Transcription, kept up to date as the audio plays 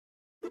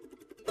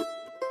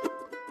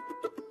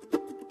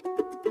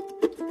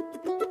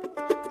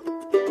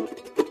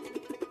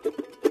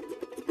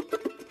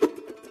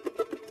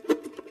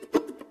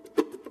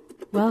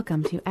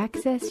Welcome to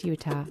Access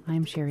Utah.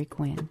 I'm Sherry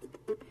Quinn.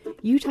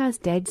 Utah's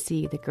Dead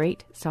Sea, the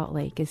Great Salt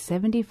Lake, is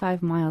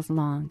 75 miles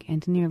long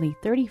and nearly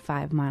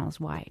 35 miles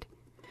wide.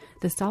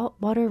 The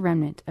saltwater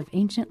remnant of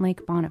ancient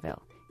Lake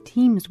Bonneville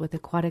teems with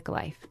aquatic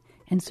life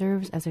and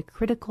serves as a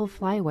critical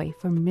flyway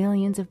for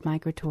millions of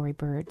migratory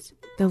birds.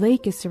 The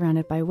lake is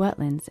surrounded by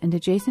wetlands and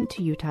adjacent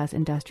to Utah's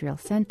industrial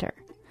center,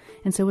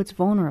 and so it's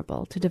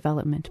vulnerable to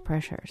development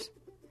pressures.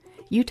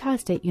 Utah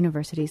State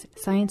University's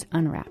Science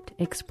Unwrapped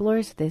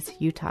explores this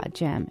Utah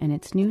gem in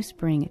its new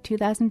spring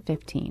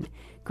 2015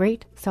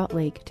 Great Salt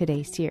Lake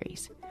Today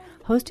series,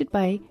 hosted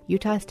by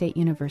Utah State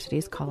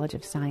University's College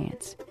of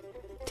Science.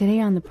 Today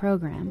on the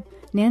program,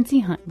 Nancy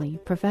Huntley,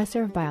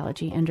 professor of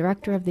biology and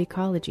director of the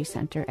Ecology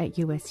Center at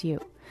USU,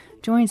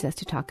 joins us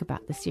to talk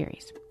about the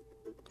series.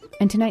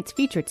 And tonight's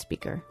featured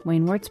speaker,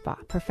 Wayne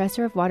Wurtzbaugh,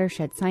 professor of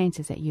watershed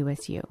sciences at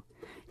USU,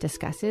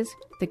 discusses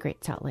the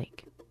Great Salt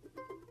Lake.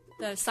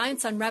 The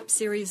Science Unwrapped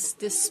series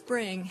this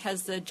spring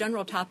has the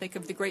general topic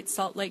of the Great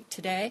Salt Lake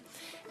today,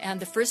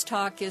 and the first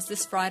talk is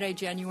this Friday,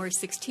 January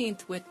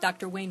 16th, with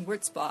Dr. Wayne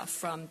Wurtzbaugh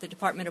from the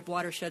Department of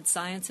Watershed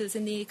Sciences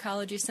in the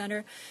Ecology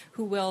Center,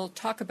 who will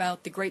talk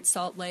about the Great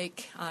Salt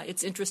Lake,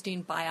 its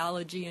interesting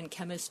biology and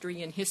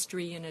chemistry and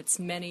history and its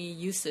many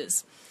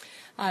uses.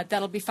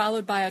 That'll be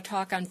followed by a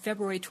talk on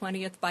February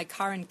 20th by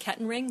Karin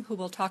Kettenring, who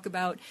will talk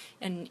about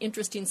an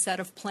interesting set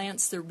of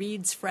plants, the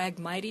reeds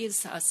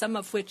phragmites, some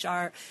of which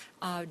are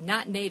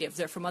not native.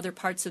 They're from other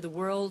parts of the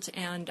world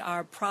and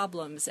are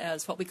problems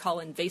as what we call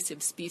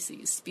invasive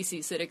species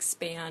that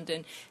expand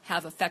and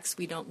have effects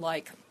we don't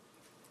like.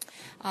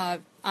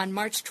 On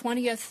March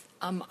 20th,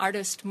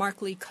 artist Mark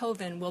Lee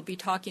Coven will be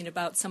talking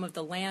about some of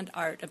the land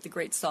art of the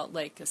Great Salt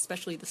Lake,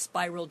 especially the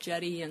spiral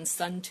jetty and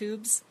sun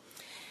tubes.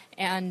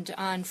 And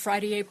on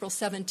Friday, April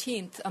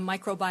 17th, a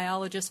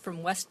microbiologist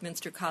from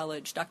Westminster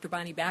College, Dr.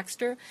 Bonnie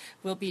Baxter,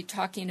 will be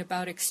talking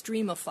about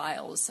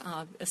extremophiles,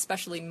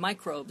 especially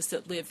microbes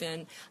that live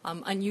in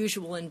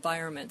unusual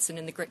environments. And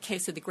in the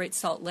case of the Great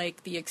Salt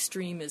Lake, the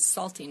extreme is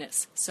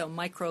saltiness, so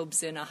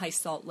microbes in a high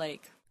salt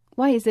lake.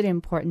 Why is it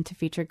important to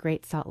feature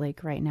Great Salt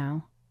Lake right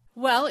now?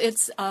 Well,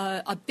 it's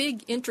a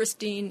big,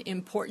 interesting,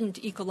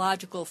 important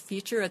ecological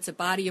feature. It's a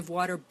body of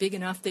water big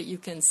enough that you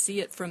can see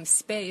it from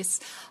space.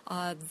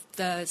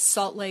 The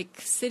Salt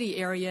Lake City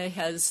area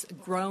has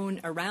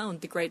grown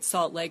around the Great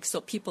Salt Lake,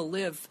 so people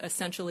live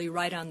essentially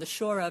right on the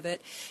shore of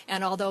it.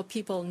 And although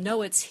people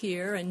know it's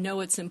here and know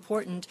it's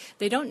important,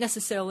 they don't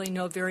necessarily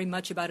know very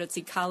much about its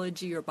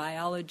ecology or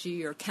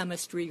biology or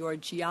chemistry or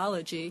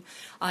geology.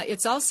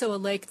 It's also a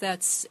lake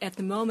that's at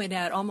the moment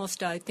at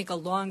almost, I think, a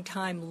long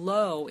time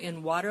low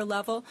in water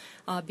level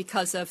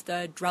because of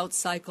the drought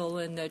cycle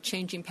and the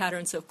changing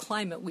patterns of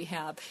climate we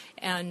have.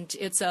 And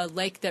it's a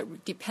lake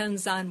that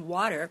depends on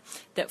water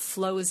that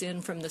flows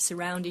in from the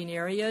surrounding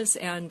areas,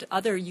 and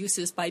other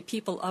uses by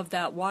people of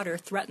that water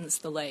threatens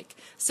the lake.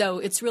 So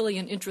it's really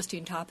an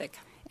interesting topic.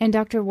 And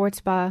Dr.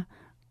 Wurtzbaugh,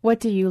 what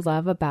do you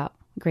love about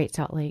Great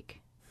Salt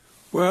Lake?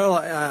 Well,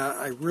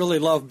 I really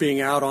love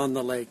being out on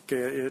the lake.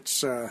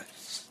 It's a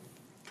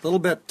little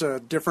bit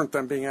different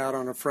than being out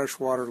on a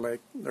freshwater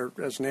lake. There,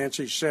 as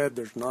Nancy said,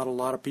 there's not a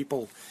lot of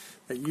people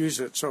that use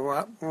it.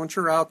 So once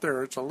you're out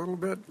there, it's a little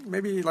bit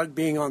maybe like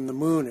being on the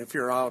moon if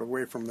you're out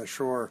away from the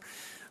shore,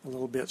 a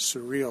little bit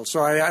surreal.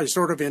 So I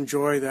sort of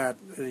enjoy that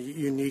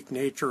unique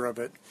nature of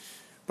it.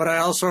 But I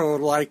also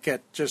like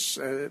it just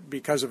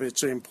because of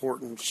its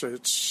importance.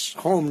 It's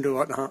home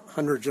to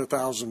hundreds of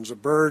thousands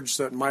of birds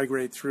that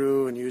migrate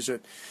through and use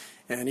it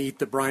and eat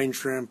the brine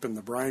shrimp and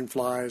the brine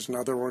flies and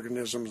other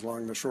organisms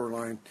along the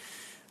shoreline.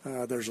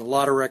 There's a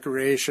lot of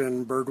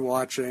recreation, bird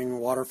watching,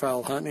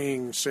 waterfowl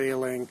hunting,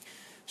 sailing.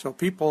 So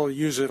people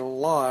use it a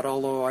lot,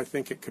 although I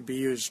think it could be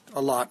used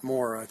a lot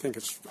more. I think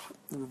it's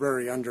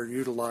very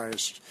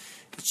underutilized.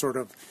 It's sort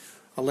of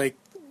a lake,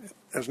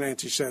 as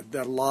Nancy said,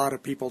 that a lot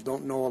of people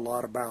don't know a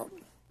lot about.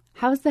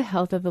 How's the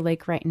health of the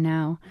lake right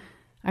now?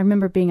 I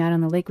remember being out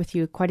on the lake with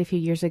you quite a few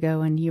years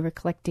ago, and you were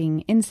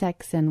collecting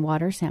insects and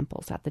water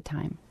samples at the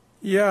time.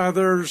 Yeah,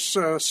 there's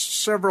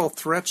several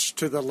threats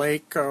to the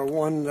lake.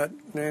 One that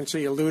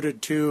Nancy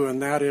alluded to,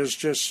 and that is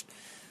just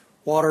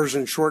water's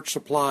in short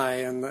supply,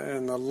 and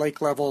the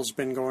lake level's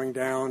been going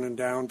down and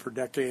down for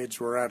decades.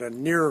 We're at a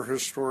near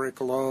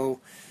historic low,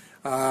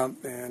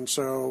 and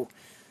so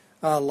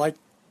like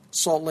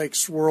salt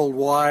lakes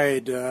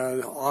worldwide,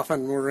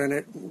 often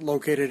we're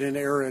located in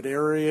arid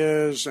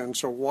areas, and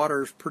so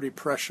water's pretty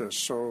precious.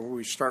 So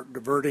we start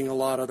diverting a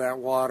lot of that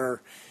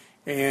water,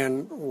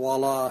 and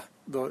voila,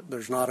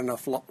 there's not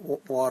enough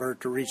water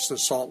to reach the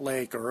Salt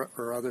Lake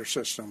or other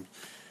systems.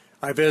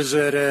 I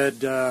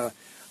visited a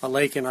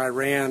lake in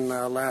Iran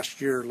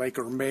last year, Lake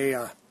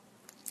Urmia,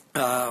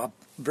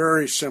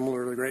 very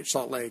similar to the Great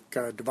Salt Lake,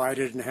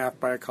 divided in half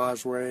by a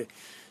causeway,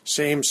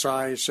 same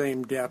size,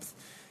 same depth.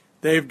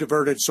 They've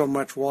diverted so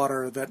much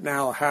water that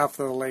now half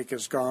of the lake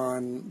is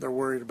gone. They're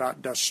worried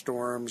about dust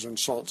storms and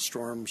salt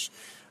storms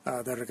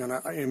that are going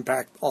to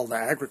impact all the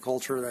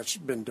agriculture that's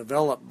been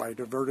developed by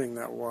diverting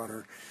that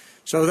water.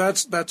 So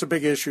that's a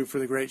big issue for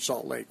the Great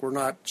Salt Lake. We're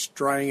not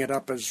drying it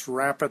up as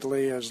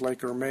rapidly as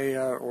Lake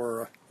Ermea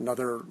or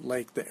another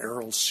lake, the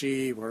Aral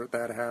Sea, where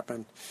that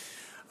happened.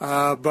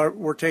 But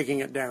we're taking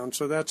it down.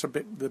 So that's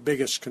the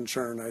biggest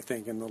concern, I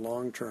think, in the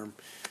long term.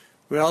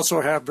 We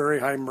also have very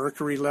high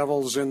mercury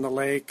levels in the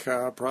lake,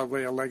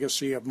 probably a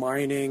legacy of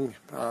mining,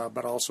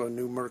 but also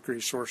new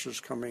mercury sources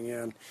coming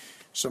in.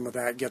 Some of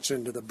that gets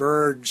into the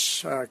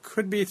birds,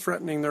 could be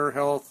threatening their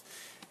health,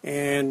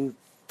 and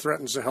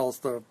threatens the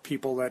health of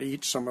people that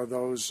eat some of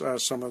those,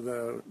 some of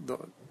the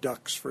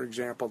ducks, for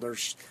example.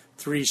 There's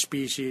 3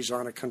 species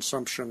on a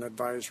consumption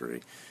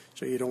advisory,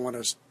 so you don't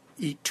want to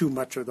eat too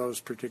much of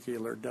those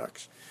particular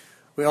ducks.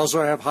 We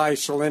also have high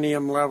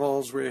selenium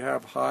levels. We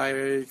have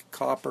high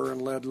copper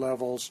and lead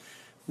levels.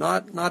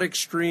 Not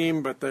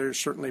extreme, but they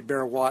certainly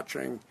bear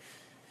watching.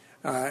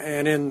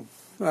 And in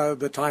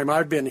the time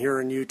I've been here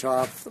in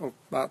Utah,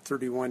 about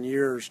 31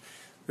 years,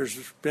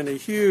 there's been a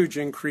huge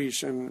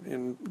increase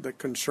in the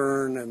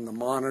concern and the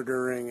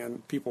monitoring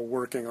and people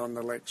working on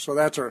the lake. So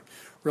that's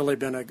really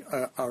been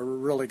a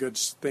really good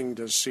thing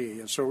to see.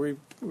 And so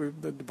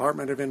the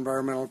Department of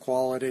Environmental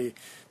Quality,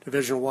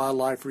 Division of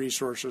Wildlife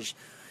Resources,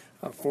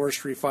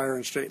 Forestry, Fire,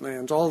 and State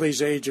Lands, all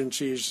these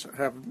agencies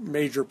have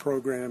major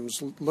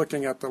programs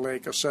looking at the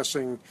lake,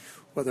 assessing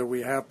whether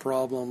we have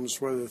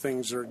problems, whether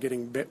things are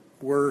getting a bit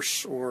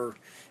worse, or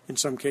in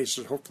some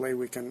cases, hopefully,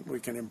 we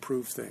can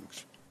improve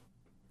things.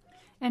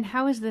 And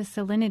how is the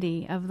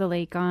salinity of the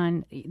lake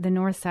on the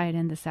north side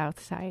and the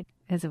south side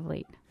as of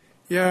late?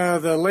 Yeah,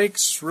 the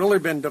lake's really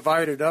been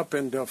divided up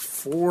into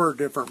 4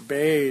 different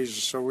bays.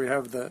 So we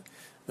have the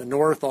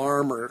north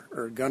arm,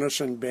 or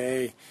Gunnison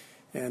Bay,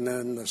 and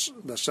then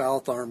the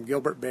south arm,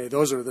 Gilbert Bay.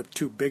 Those are the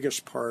 2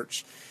 biggest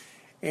parts.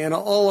 And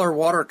all our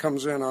water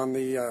comes in on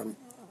the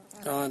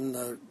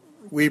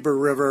Weber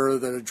River,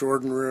 the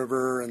Jordan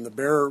River, and the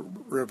Bear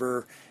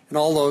River, and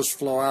all those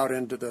flow out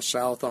into the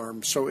south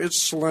arm. So its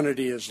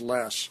salinity is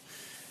less.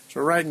 So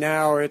right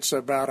now it's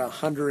about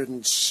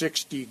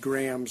 160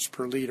 grams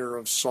per liter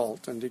of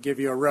salt. And to give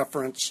you a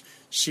reference,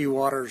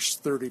 seawater's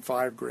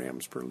 35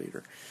 grams per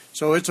liter.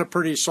 So it's a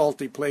pretty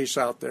salty place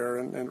out there,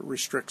 and it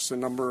restricts the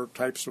number of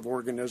types of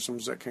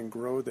organisms that can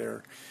grow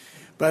there.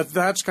 But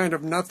that's kind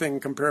of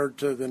nothing compared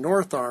to the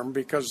North Arm,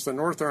 because the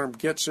North Arm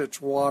gets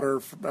its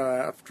water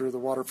after the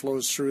water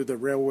flows through the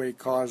railway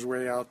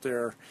causeway out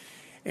there.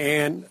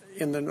 And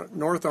in the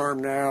North Arm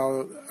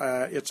now,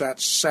 it's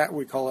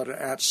we call it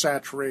at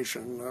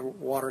saturation. The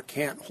water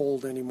can't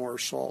hold any more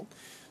salt.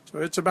 So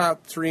it's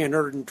about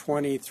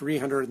 320,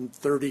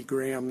 330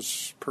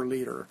 grams per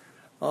liter,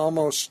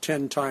 almost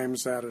 10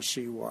 times that of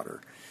seawater.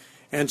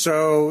 And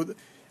so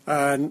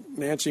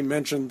Nancy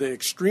mentioned the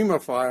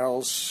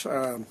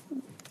extremophiles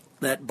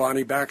that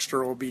Bonnie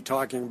Baxter will be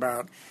talking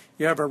about.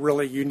 You have a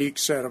really unique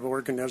set of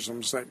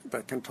organisms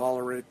that can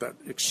tolerate that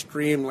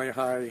extremely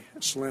high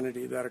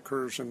salinity that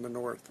occurs in the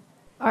north.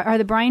 Are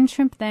the brine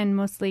shrimp then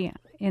mostly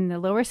in the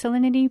lower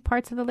salinity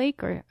parts of the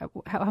lake, or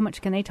how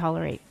much can they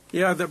tolerate?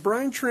 Yeah, the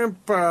brine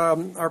shrimp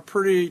are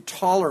pretty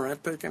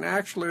tolerant. They can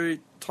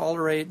actually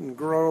tolerate and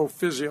grow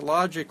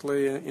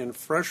physiologically in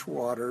fresh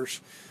waters.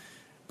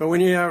 But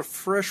when you have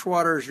fresh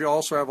waters, you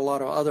also have a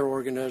lot of other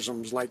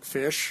organisms like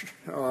fish,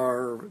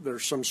 or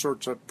there's some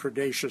sorts of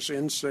predaceous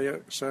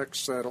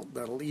insects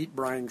that'll eat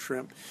brine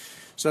shrimp.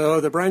 So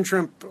the brine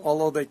shrimp,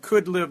 although they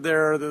could live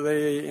there,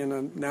 in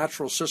a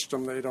natural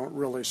system, they don't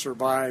really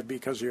survive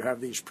because you have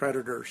these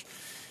predators.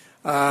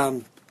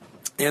 And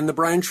the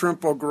brine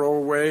shrimp will grow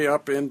way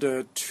up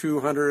into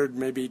 200,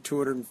 maybe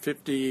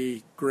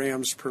 250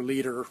 grams per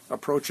liter,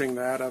 approaching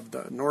that of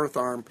the North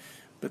Arm.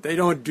 But they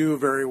don't do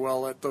very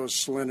well at those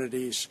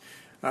salinities.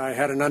 I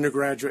had an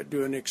undergraduate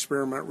do an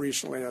experiment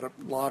recently at a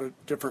lot of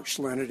different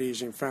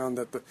salinities and found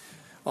that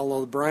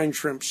although the brine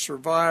shrimp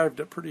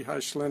survived at pretty high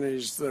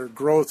salinities, their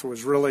growth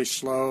was really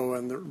slow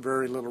and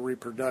very little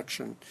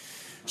reproduction.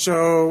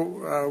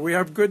 So we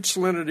have good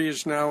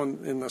salinities now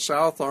in the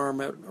South Arm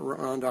at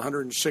around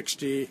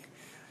 160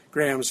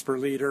 grams per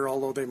liter,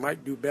 although they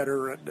might do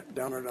better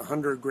down at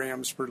 100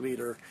 grams per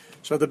liter.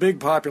 So the big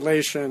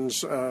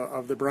populations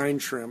of the brine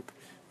shrimp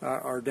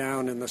are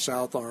down in the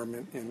South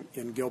Arm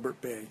in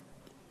Gilbert Bay.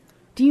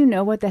 Do you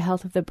know what the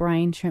health of the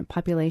brine shrimp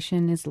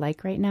population is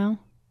like right now?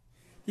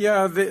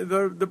 Yeah,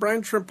 the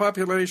brine shrimp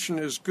population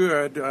is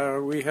good.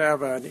 We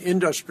have an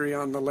industry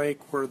on the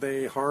lake where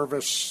they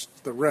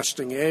harvest the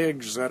resting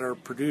eggs that are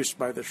produced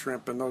by the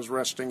shrimp, and those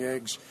resting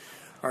eggs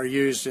are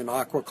used in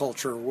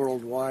aquaculture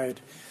worldwide.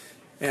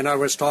 And I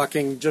was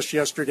talking just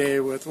yesterday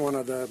with one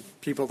of the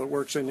people that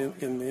works in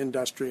the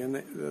industry, and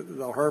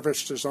the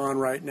harvest is on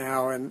right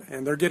now,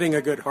 and they're getting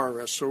a good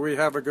harvest. So we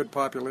have a good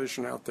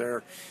population out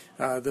there.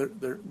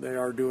 They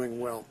are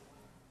doing well.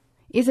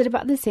 Is it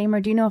about the same,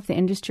 or do you know if the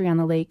industry on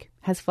the lake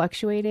has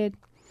fluctuated?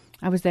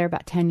 I was there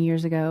about 10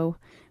 years ago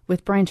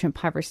with brine shrimp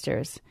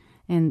harvesters,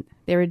 and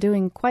they were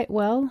doing quite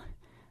well,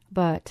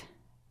 but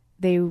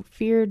they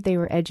feared they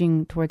were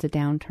edging towards a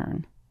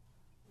downturn.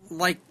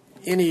 Like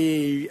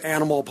any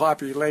animal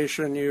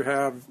population, you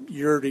have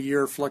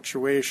year-to-year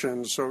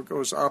fluctuations, so it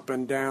goes up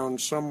and down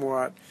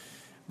somewhat.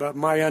 But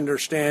my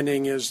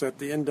understanding is that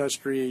the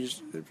industry,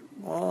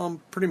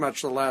 pretty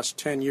much the last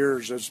 10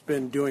 years, has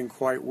been doing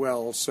quite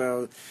well.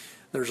 So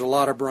there's a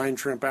lot of brine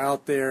shrimp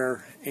out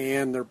there,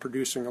 and they're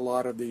producing a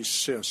lot of these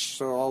cysts.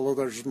 So although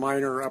there's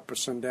minor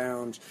ups and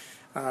downs,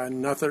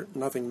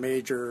 nothing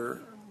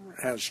major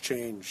has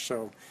changed.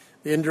 So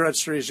the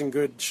industry is in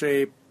good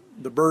shape.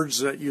 The birds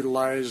that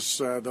utilize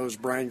those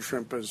brine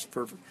shrimp as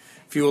for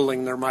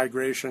fueling their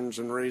migrations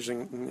and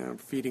raising,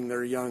 feeding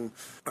their young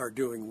are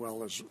doing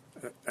well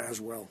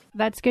as well.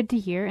 That's good to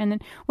hear. And then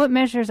what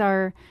measures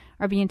are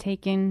being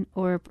taken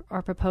or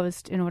are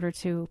proposed in order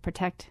to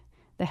protect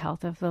the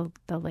health of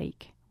the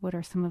lake? What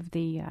are some of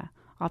the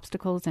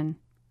obstacles and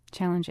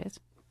challenges?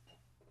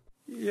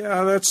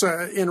 Yeah, that's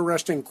an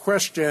interesting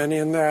question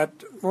in that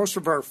most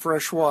of our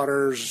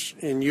freshwaters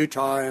in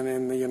Utah and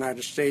in the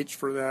United States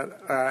for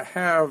that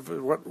have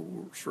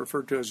what's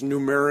referred to as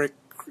numeric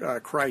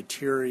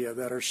criteria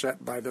that are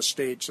set by the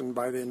states and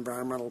by the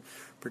Environmental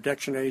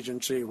Protection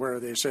Agency, where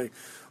they say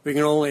we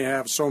can only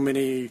have so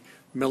many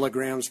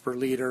milligrams per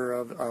liter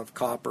of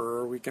copper,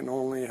 or we can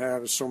only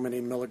have so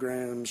many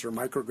milligrams or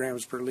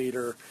micrograms per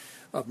liter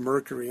of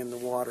mercury in the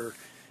water.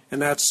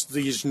 And that's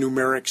these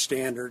numeric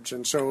standards.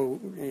 And so,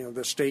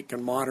 the state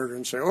can monitor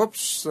and say,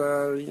 oops,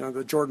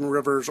 the Jordan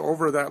River's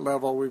over that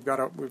level. We've got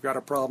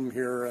a problem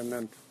here, and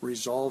then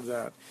resolve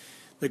that.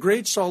 The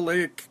Great Salt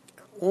Lake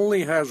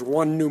only has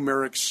one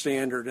numeric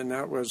standard, and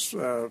that was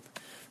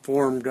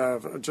formed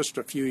just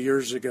a few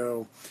years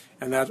ago,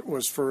 and that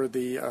was for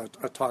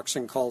a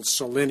toxin called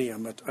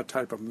selenium, a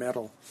type of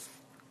metal.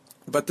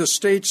 But the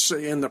state's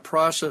in the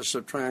process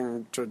of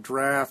trying to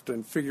draft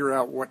and figure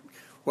out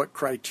what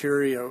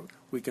criteria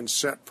we can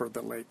set for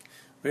the lake.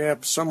 We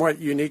have somewhat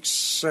unique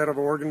set of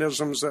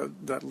organisms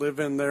that live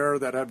in there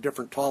that have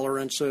different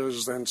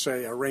tolerances than,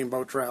 say, a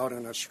rainbow trout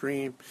in a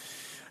stream.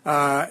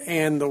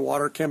 And the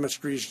water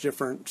chemistry is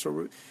different.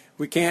 So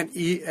we can't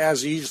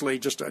as easily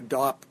just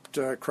adopt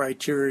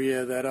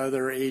criteria that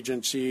other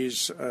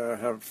agencies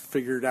have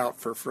figured out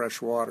for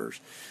fresh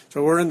waters.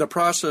 So we're in the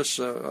process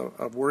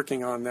of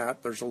working on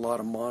that. There's a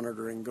lot of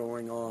monitoring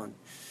going on.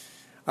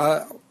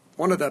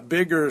 One of the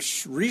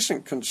biggest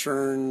recent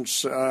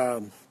concerns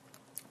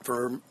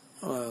for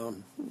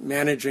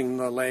managing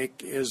the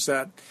lake is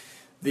that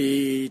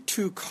the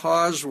two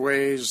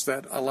causeways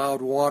that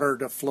allowed water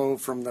to flow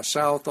from the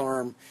south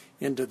arm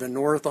into the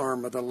north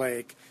arm of the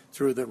lake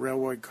through the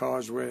railroad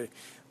causeway,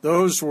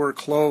 those were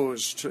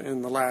closed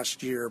in the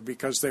last year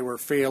because they were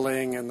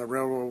failing, and the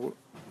railroad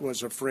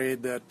was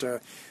afraid that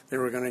they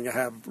were going to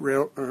have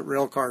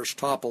rail cars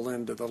topple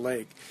into the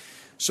lake.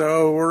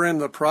 So we're in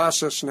the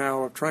process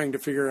now of trying to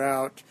figure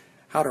out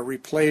how to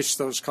replace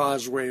those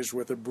causeways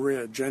with a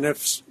bridge, and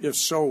if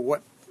so,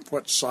 what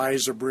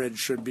size a bridge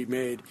should be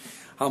made.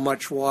 How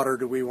much water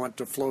do we want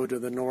to flow to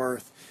the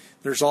north?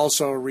 There's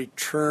also a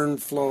return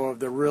flow of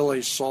the really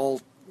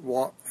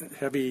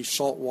heavy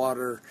salt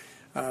water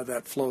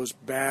that flows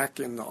back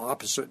in the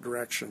opposite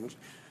direction.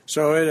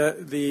 So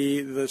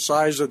the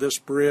size of this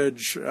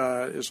bridge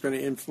is going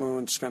to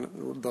influence kind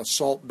of the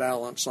salt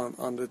balance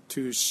on the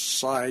two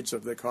sides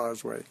of the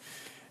causeway.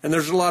 And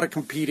there's a lot of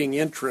competing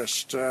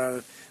interest.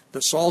 The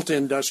salt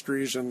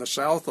industries in the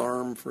South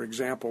Arm, for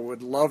example,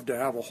 would love to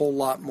have a whole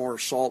lot more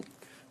salt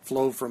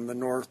flow from the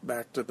north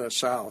back to the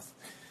south.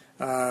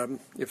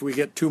 If we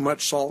get too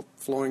much salt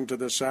flowing to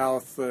the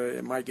south,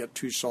 it might get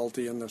too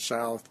salty in the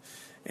south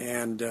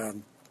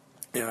and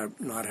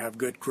not have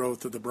good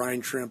growth of the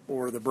brine shrimp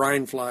or the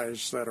brine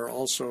flies that are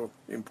also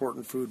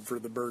important food for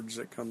the birds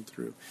that come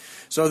through.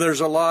 So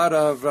there's a lot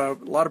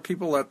of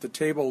people at the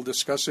table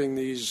discussing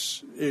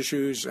these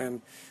issues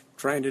and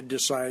trying to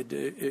decide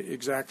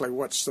exactly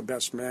what's the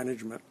best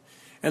management.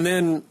 And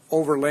then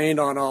overlaying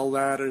on all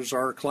that is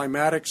our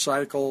climatic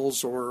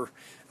cycles or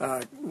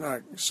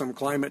some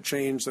climate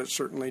change that's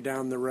certainly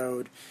down the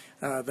road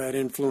that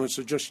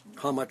influences just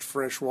how much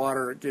fresh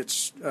water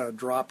gets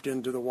dropped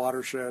into the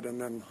watershed and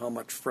then how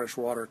much fresh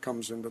water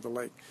comes into the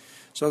lake.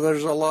 So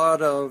there's a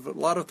lot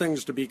of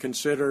things to be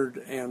considered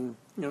and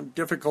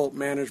difficult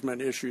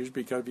management issues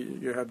because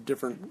you have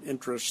different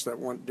interests that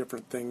want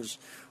different things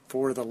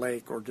for the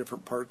lake or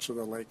different parts of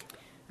the lake.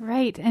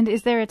 Right. And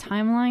is there a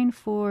timeline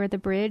for the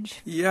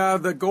bridge? Yeah,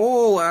 the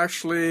goal,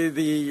 actually,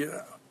 the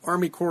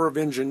Army Corps of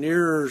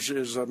Engineers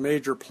is a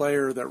major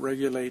player that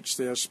regulates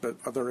this, but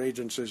other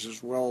agencies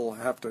as well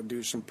have to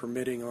do some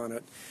permitting on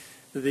it.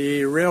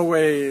 The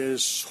railway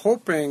is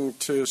hoping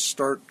to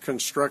start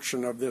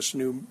construction of this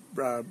new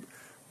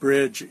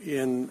bridge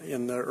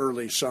in the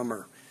early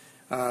summer.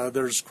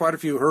 There's quite a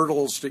few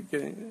hurdles to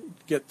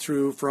get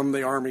through from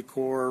the Army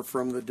Corps,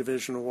 from the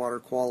Division of Water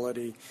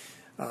Quality,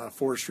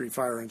 Forestry,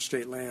 Fire, and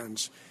State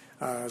Lands.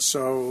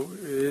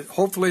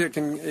 Hopefully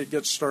it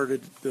gets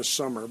started this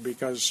summer,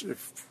 because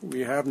if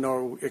we have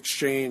no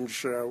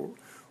exchange,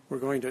 we're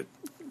going to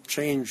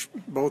change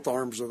both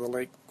arms of the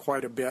lake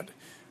quite a bit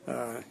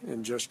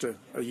in just a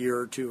year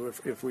or two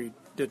if we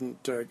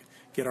didn't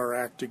get our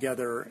act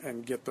together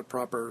and get the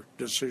proper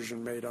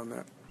decision made on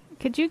that.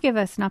 Could you give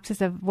a synopsis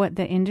of what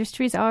the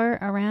industries are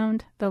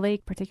around the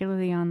lake,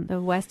 particularly on the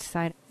west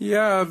side?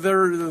 Yeah,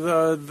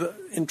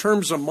 in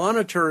terms of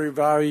monetary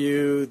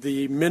value,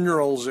 the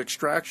minerals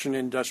extraction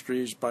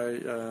industry is by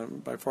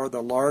far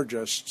the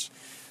largest.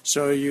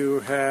 So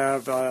you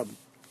have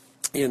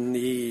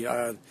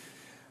in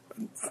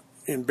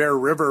Bear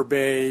River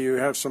Bay, you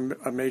have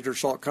a major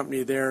salt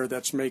company there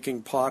that's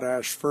making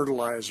potash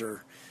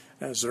fertilizer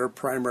as their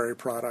primary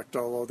product,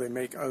 although they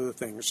make other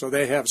things. So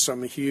they have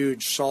some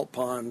huge salt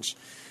ponds.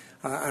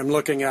 I'm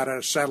looking at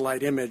a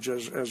satellite image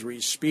as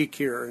we speak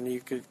here, and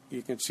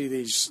you can see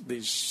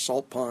these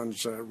salt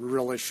ponds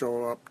really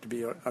show up to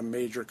be a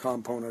major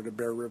component of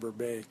Bear River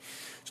Bay.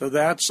 So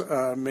that's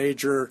a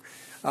major.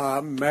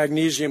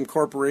 Magnesium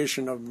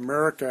Corporation of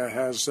America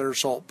has their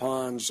salt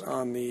ponds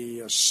on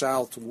the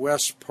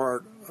southwest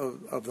part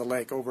of the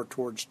lake over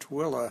towards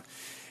Tooele.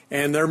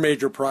 And their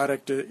major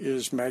product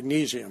is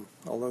magnesium,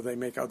 although they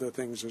make other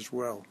things as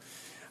well.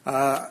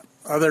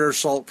 Other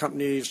salt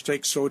companies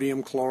take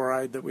sodium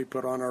chloride that we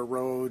put on our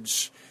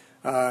roads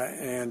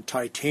and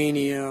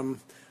titanium.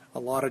 A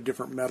lot of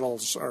different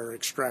metals are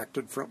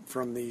extracted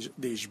from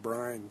these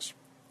brines.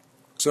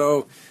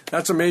 So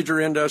that's a major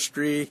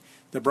industry.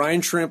 The brine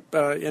shrimp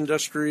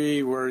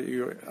industry, where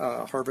you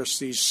harvest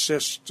these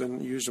cysts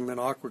and use them in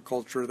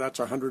aquaculture, that's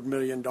a $100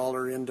 million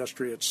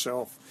industry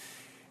itself.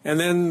 And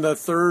then the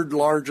third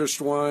largest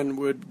one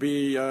would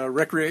be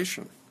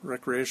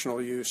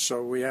recreational use.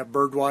 So we have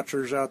bird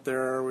watchers out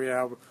there, we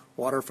have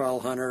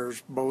waterfowl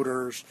hunters,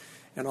 boaters,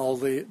 and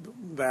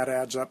that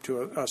adds up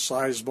to a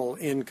sizable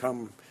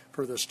income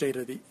for the state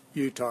of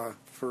Utah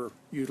for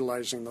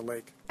utilizing the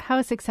lake.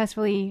 How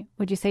successfully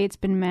would you say it's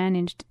been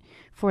managed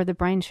for the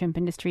brine shrimp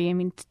industry? I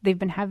mean, they've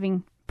been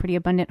having pretty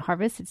abundant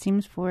harvests, it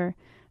seems, for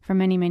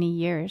many, many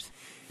years.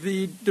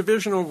 The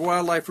Division of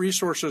Wildlife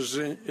Resources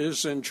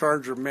is in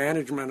charge of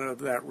management of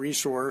that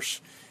resource,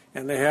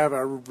 and they have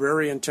a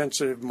very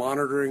intensive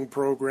monitoring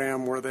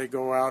program where they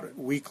go out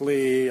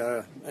weekly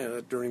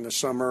during the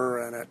summer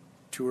and at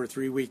 2 or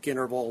 3 week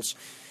intervals,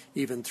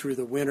 even through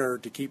the winter,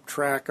 to keep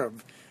track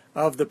of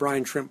the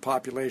brine shrimp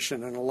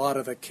population and a lot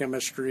of the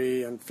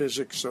chemistry and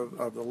physics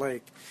of the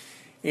lake.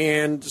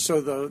 And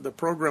so the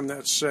program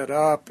that's set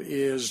up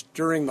is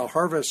during the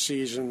harvest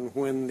season,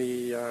 when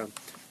the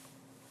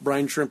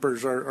brine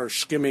shrimpers are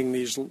skimming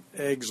these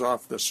eggs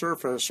off the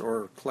surface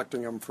or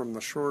collecting them from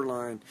the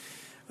shoreline.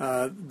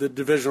 The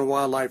Division of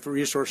Wildlife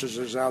Resources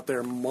is out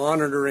there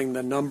monitoring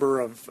the number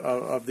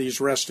of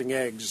these resting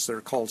eggs. They're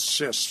called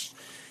cysts.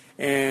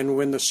 And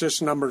when the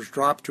cyst numbers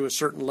drop to a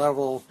certain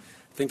level,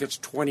 I think it's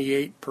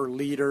 28 per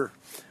liter,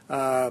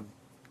 the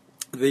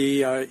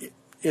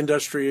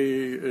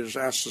industry is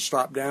asked to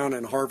stop down,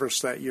 and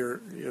harvest that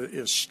year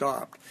is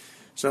stopped.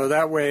 So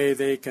that way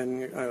they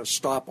can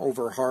stop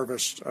over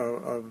harvest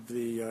of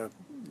the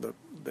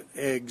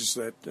eggs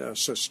that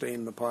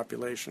sustain the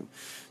population.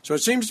 So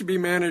it seems to be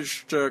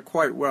managed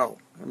quite well.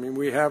 I mean,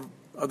 we have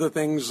other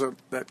things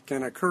that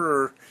can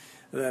occur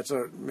that's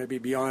maybe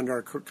beyond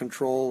our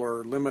control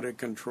or limited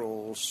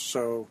controls.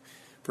 So,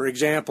 for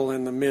example,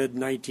 in the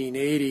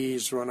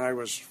mid-1980s, when I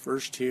was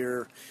first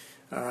here,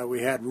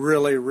 we had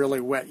really,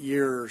 really wet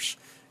years,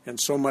 and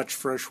so much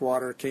fresh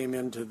water came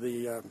into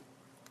the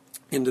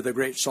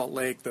Great Salt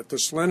Lake that the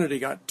salinity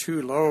got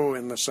too low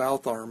in the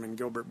South Arm in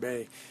Gilbert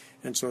Bay.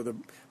 And so the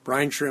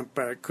brine shrimp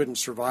couldn't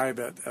survive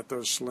at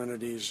those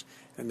salinities,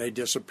 and they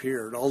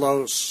disappeared.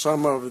 Although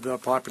some of the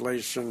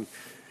population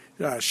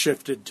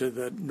shifted to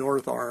the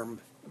North Arm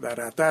that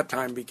at that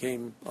time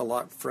became a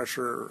lot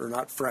fresher, or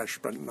not fresh,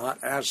 but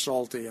not as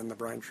salty, and the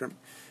brine shrimp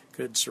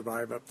could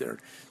survive up there.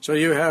 So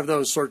you have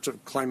those sorts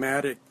of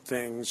climatic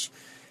things.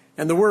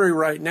 And the worry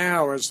right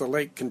now, as the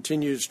lake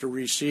continues to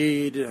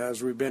recede,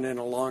 as we've been in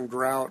a long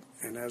drought,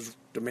 and as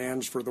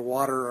demands for the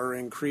water are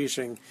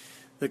increasing,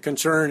 the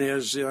concern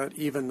is that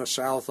even the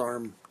South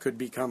Arm could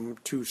become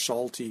too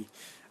salty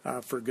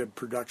for good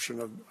production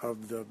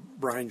of the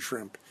brine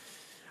shrimp.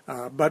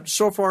 But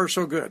so far,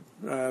 so good.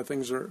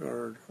 Things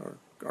are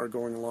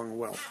going along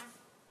well.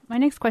 My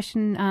next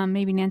question,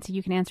 maybe Nancy,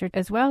 you can answer it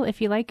as well, if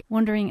you like.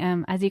 Wondering,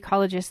 as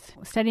ecologists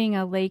studying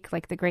a lake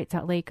like the Great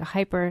Salt Lake, a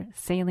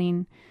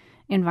hyper-saline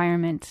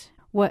environment,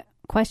 what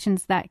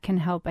questions that can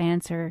help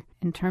answer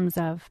in terms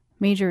of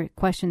major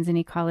questions in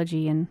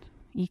ecology and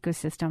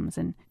ecosystems,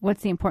 and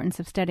what's the importance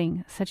of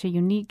studying such a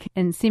unique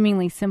and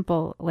seemingly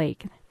simple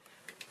lake?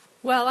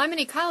 Well, I'm an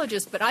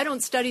ecologist, but I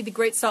don't study the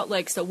Great Salt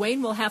Lake, so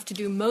Wayne will have to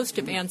do most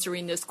of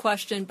answering this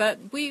question. But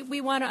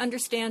we want to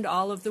understand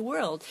all of the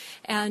world,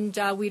 and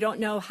we don't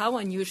know how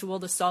unusual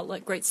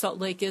the Great Salt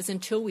Lake is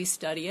until we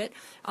study it.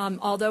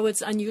 Although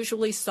it's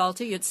unusually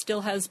salty, it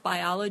still has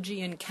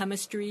biology and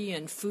chemistry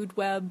and food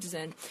webs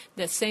and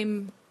the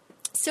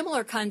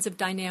similar kinds of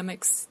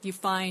dynamics you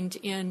find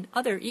in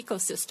other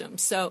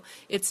ecosystems. So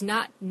it's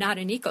not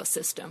an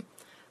ecosystem.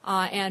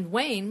 And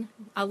Wayne,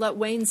 I'll let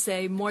Wayne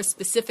say more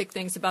specific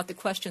things about the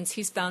questions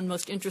he's found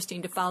most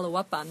interesting to follow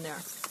up on there.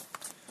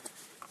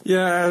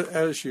 Yeah,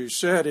 as you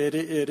said, it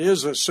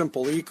is a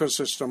simple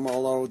ecosystem,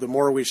 although the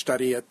more we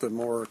study it, the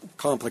more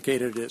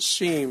complicated it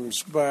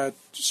seems. But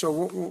so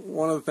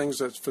one of the things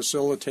that's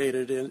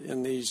facilitated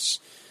in these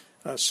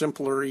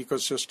simpler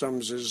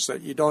ecosystems is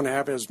that you don't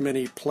have as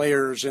many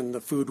players in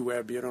the food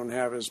web. You don't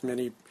have as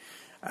many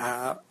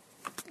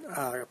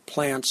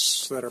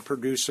plants that are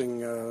producing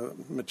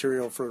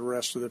material for the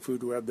rest of the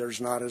food web. There's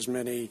not as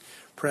many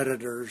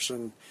predators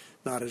and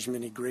not as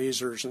many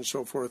grazers and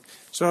so forth.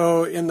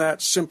 So in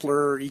that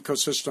simpler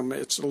ecosystem,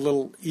 it's a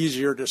little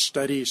easier to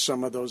study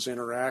some of those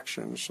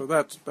interactions. So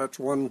that's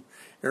one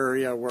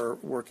area where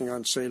working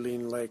on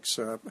saline lakes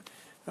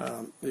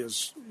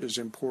is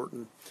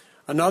important.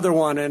 Another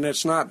one, and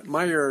it's not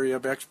my area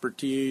of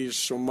expertise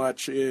so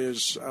much,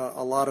 is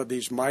a lot of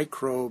these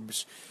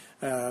microbes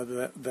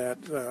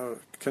that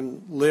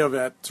can live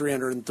at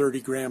 330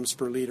 grams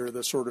per liter,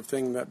 the sort of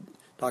thing that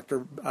Dr.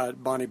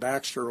 Bonnie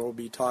Baxter will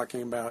be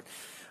talking about.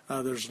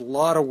 There's a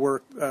lot of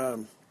work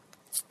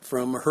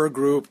from her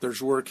group.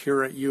 There's work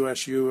here at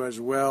USU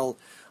as well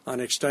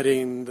on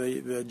studying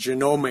the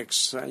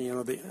genomics,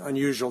 the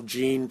unusual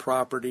gene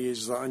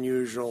properties, the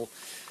unusual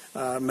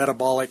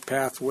metabolic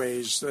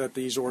pathways that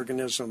these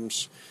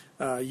organisms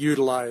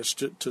utilize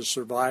to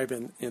survive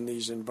in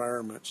these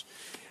environments.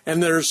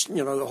 And there's,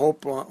 the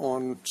hope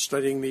on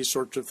studying these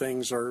sorts of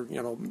things are,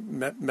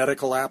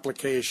 medical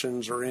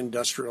applications or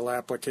industrial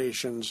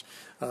applications,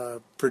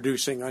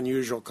 producing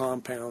unusual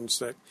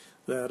compounds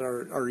that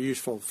are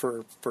useful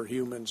for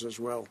humans as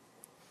well.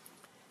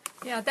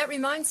 Yeah, that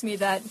reminds me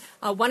that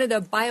one of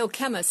the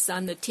biochemists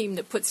on the team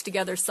that puts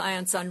together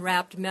Science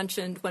Unwrapped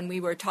mentioned when we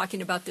were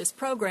talking about this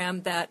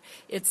program that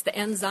it's the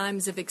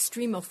enzymes of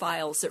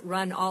extremophiles that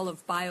run all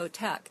of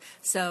biotech.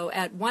 So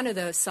at one of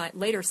the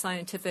later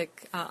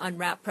scientific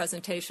Unwrapped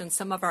presentations,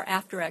 some of our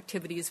after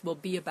activities will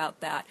be about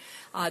that,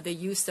 the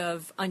use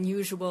of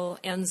unusual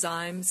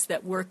enzymes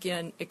that work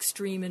in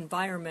extreme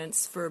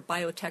environments for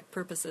biotech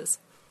purposes.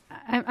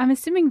 I'm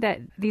assuming that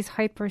these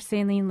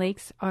hypersaline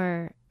lakes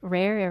are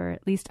rare or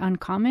at least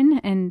uncommon,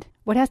 and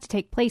what has to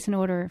take place in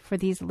order for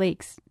these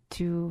lakes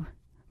to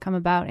come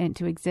about and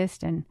to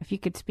exist, and if you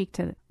could speak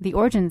to the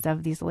origins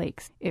of these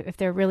lakes, if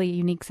they're really a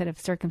unique set of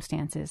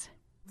circumstances.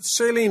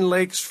 Saline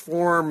lakes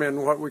form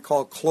in what we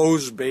call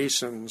closed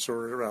basins,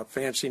 or a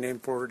fancy name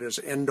for it is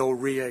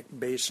endorheic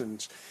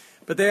basins,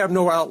 but they have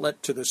no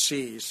outlet to the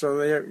sea,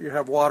 so you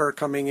have water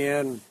coming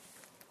in,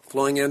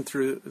 flowing in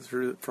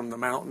through from the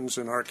mountains,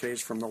 in our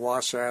case from the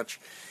Wasatch.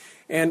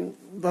 And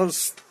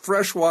those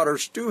fresh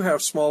waters do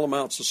have small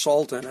amounts of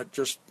salt in it,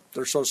 just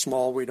they're so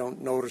small we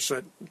don't notice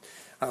it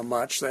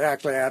much. They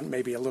actually add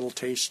maybe a little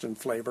taste and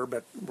flavor,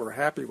 but we're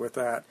happy with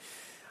that.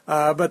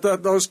 But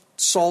those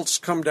salts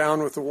come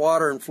down with the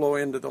water and flow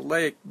into the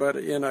lake, but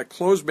in a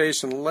closed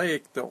basin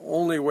lake, the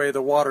only way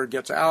the water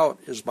gets out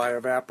is by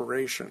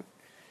evaporation.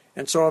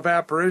 And so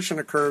evaporation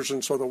occurs,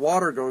 and so the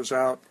water goes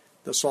out,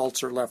 the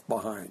salts are left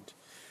behind.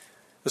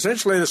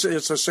 Essentially,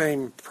 it's the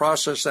same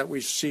process that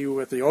we see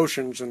with the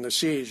oceans and the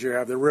seas. You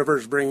have the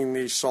rivers bringing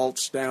these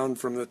salts down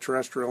from the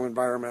terrestrial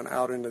environment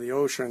out into the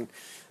ocean.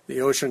 The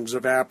oceans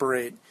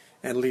evaporate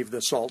and leave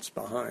the salts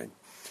behind.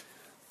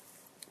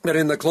 But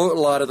in a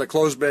lot of the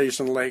closed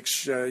basin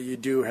lakes, you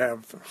do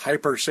have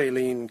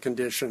hypersaline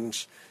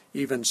conditions,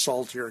 even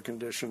saltier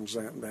conditions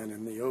than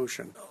in the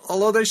ocean.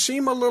 Although they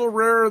seem a little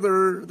rare,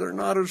 they're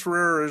not as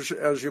rare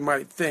as you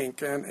might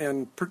think.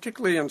 And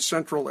particularly in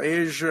Central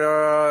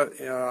Asia,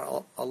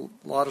 a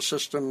lot of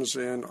systems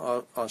in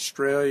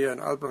Australia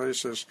and other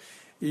places,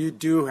 you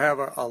do have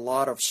a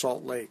lot of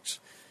salt lakes.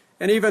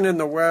 And even in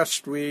the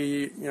West,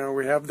 we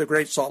have the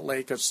Great Salt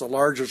Lake. It's the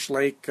largest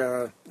lake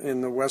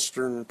in the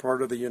western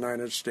part of the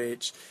United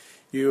States.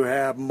 You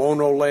have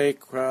Mono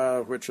Lake,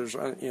 which is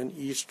in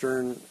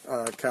eastern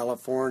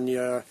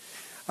California,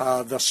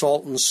 the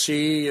Salton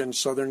Sea in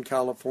southern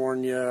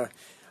California.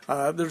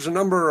 There's a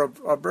number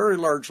of very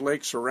large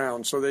lakes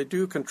around, so they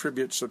do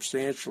contribute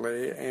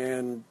substantially.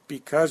 And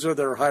because of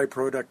their high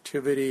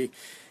productivity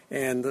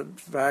and the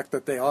fact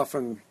that they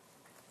often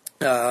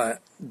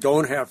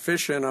don't have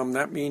fish in them,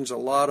 that means a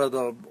lot of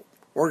the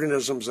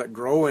organisms that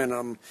grow in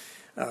them,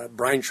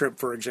 brine shrimp,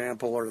 for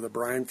example, or the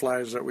brine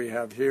flies that we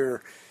have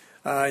here,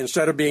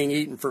 instead of being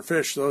eaten for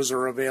fish, those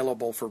are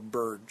available for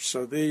birds.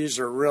 So these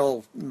are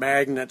real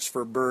magnets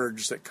for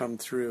birds that come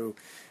through.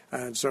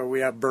 And so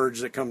we have birds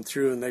that come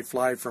through and they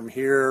fly from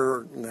here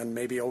and then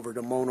maybe over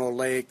to Mono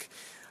Lake.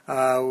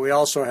 We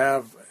also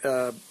have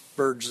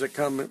birds that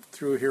come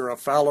through here. A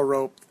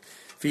phalarope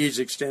feeds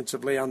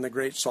extensively on the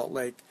Great Salt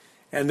Lake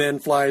and then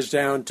flies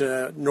down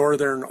to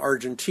northern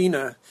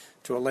Argentina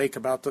to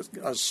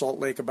a salt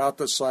lake about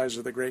the size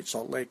of the Great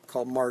Salt Lake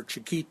called Mar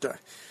Chiquita.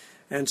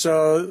 And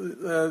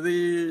so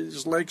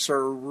these lakes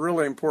are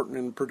really important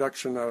in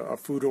production of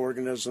food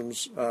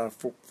organisms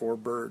for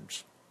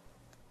birds.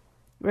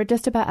 We're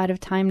just about out of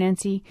time,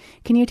 Nancy.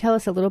 Can you tell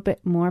us a little bit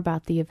more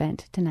about the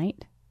event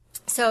tonight?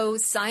 So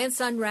Science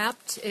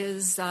Unwrapped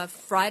is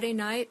Friday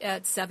night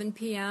at 7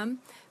 p.m.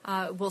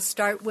 We'll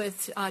start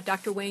with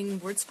Dr. Wayne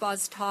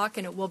Wurtzbaugh's talk,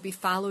 and it will be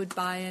followed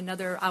by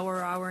another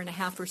hour and a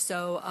half or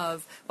so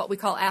of what we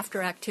call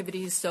after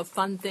activities, so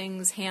fun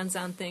things,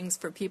 hands-on things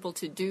for people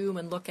to do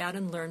and look at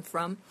and learn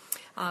from.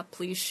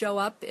 Please show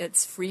up.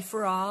 It's free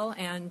for all,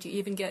 and you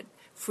even get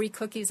free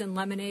cookies and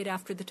lemonade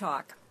after the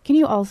talk. Can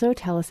you also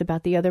tell us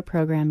about the other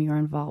program you're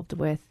involved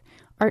with,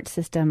 Art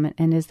System,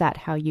 and is that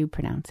how you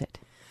pronounce it?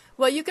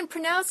 Well, you can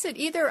pronounce it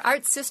either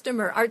Art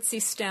System or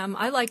Artsy STEM.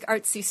 I like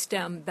Artsy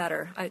STEM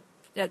better.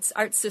 That's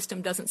Art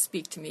System doesn't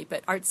speak to me,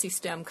 but Artsy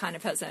STEM kind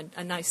of has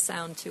a nice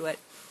sound to it.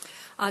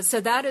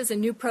 So that is a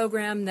new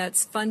program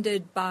that's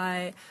funded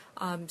by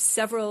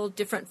several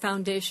different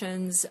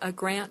foundations, a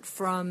grant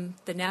from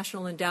the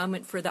National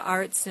Endowment for the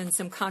Arts, and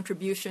some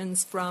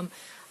contributions from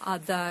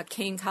the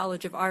Kane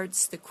College of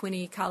Arts, the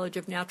Quinney College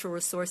of Natural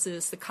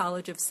Resources, the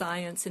College of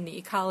Science, and the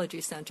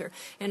Ecology Center.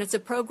 And it's a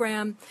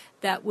program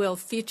that will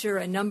feature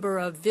a number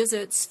of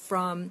visits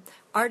from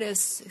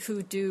artists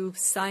who do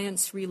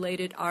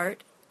science-related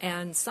art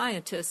and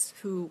scientists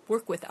who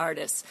work with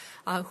artists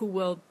who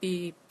will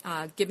be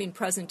giving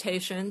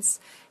presentations,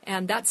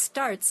 and that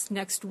starts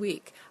next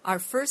week. Our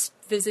first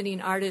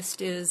visiting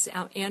artist is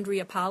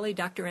Andrea Polly,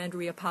 Dr.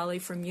 Andrea Polly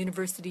from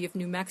University of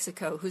New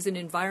Mexico, who's an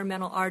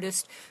environmental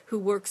artist who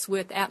works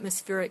with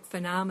atmospheric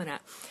phenomena.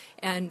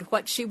 And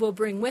what she will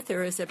bring with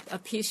her is a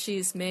piece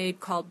she's made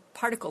called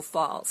Particle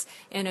Falls,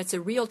 and it's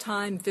a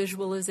real-time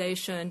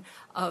visualization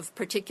of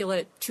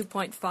particulate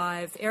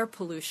 2.5 air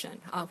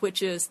pollution,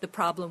 which is the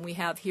problem we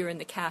have here in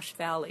the Cache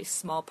Valley,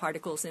 small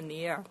particles in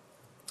the air.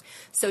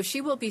 So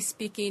she will be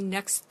speaking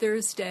next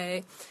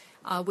Thursday,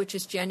 which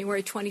is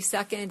January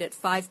 22nd at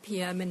 5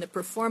 p.m. in the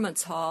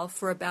Performance Hall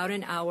for about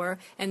an hour.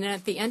 And then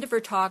at the end of her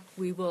talk,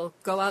 we will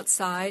go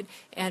outside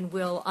and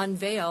we'll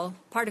unveil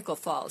Particle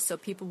Falls, so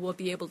people will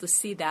be able to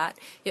see that.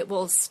 It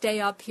will stay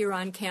up here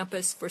on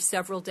campus for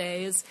several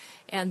days,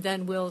 and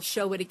then we'll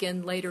show it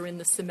again later in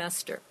the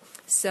semester.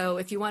 So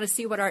if you want to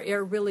see what our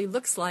air really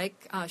looks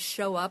like,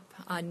 show up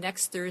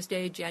next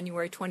Thursday,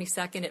 January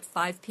 22nd at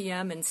 5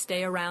 p.m. and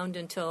stay around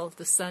until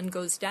the sun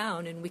goes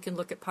down and we can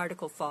look at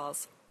Particle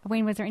Falls.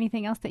 Wayne, was there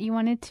anything else that you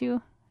wanted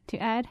to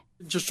add?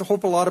 Just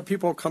hope a lot of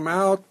people come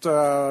out.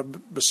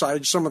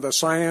 Besides some of the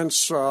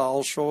science,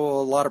 I'll show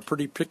a lot of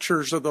pretty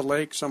pictures of the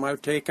lake, some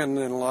I've taken,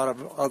 and a lot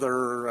of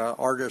other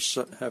artists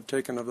have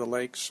taken of the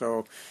lake.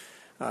 So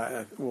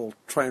we'll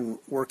try and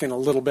work in a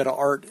little bit of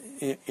art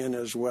in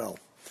as well.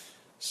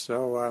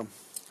 So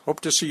hope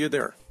to see you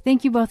there.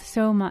 Thank you both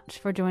so much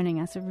for joining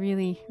us. I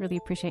really, really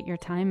appreciate your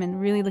time and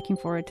really looking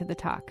forward to the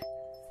talk.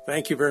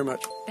 Thank you very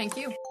much. Thank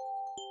you.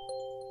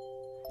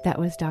 That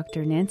was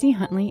Dr. Nancy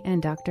Huntley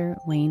and Dr.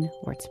 Wayne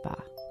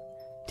Wurtzbaugh.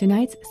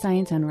 Tonight's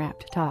Science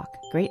Unwrapped talk,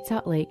 Great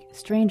Salt Lake,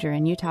 Stranger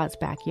in Utah's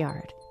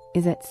Backyard,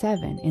 is at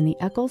 7 in the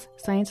Eccles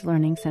Science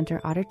Learning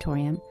Center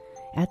auditorium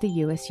at the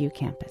USU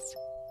campus.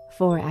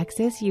 For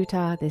Access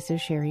Utah, this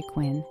is Sherry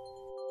Quinn.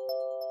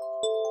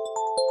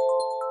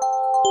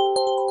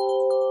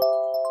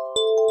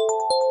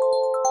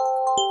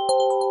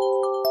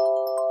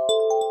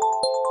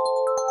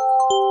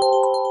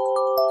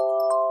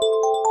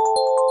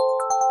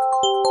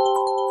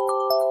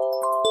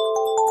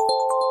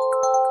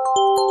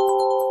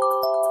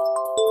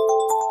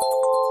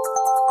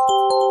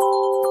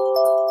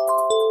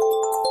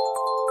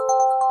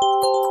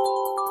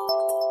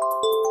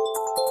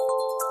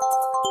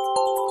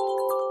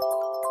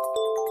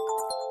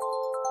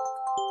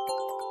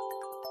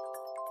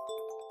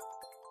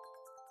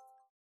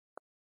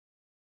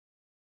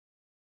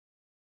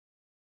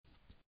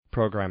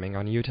 Programming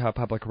on Utah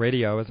Public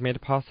Radio is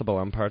made possible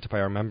in part by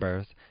our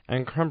members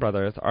and Crumb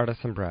Brothers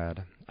Artisan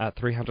Bread at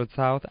 300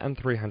 South and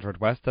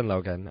 300 West in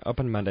Logan,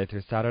 open Monday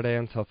through Saturday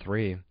until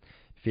 3,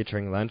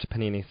 featuring lunch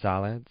panini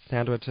salads,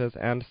 sandwiches,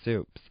 and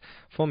soups.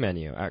 Full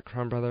menu at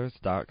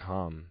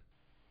crumbbrothers.com.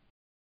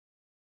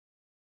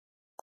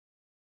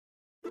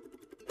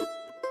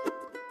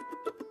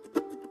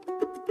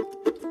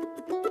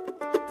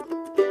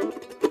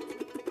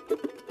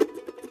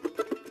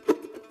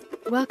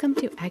 Welcome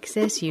to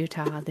Access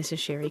Utah. This is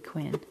Sherry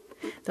Quinn.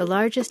 The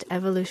largest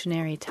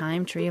evolutionary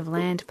time tree of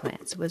land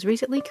plants was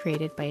recently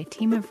created by a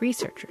team of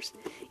researchers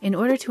in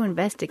order to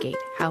investigate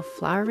how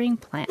flowering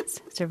plants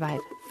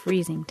survive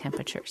freezing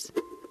temperatures.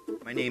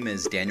 My name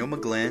is Daniel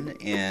McGlynn,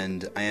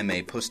 and I am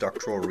a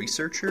postdoctoral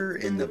researcher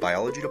in the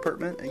biology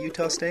department at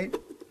Utah State.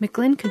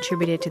 McGlynn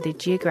contributed to the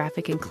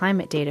geographic and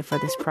climate data for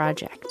this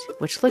project,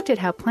 which looked at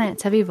how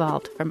plants have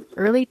evolved from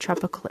early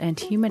tropical and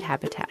humid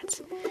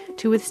habitats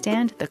to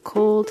withstand the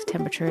cold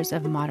temperatures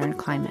of modern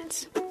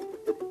climates.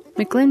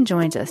 McGlynn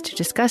joins us to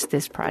discuss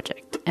this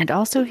project and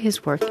also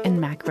his work in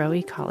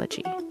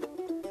macroecology.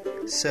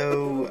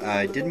 So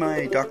I did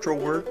my doctoral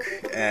work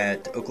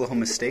at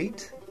Oklahoma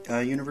State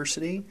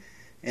University,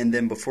 and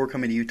then before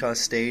coming to Utah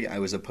State, I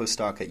was a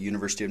postdoc at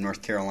University of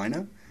North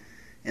Carolina.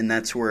 And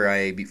that's where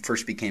I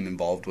first became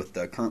involved with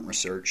the current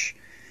research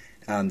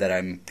that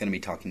I'm going to be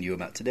talking to you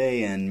about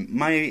today. And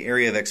my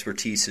area of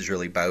expertise is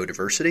really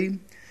biodiversity,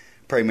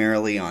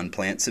 primarily on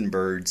plants and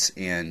birds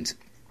and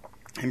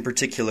in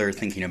particular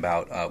thinking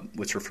about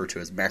what's referred to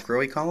as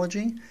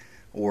macroecology,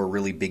 or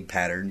really big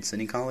patterns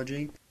in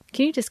ecology.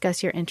 Can you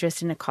discuss your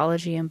interest in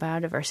ecology and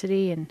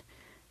biodiversity and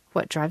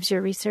what drives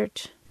your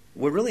research?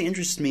 What really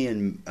interests me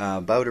in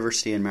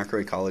biodiversity and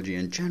macroecology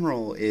in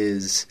general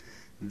is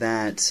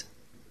that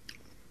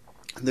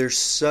there's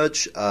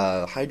such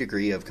a high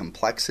degree of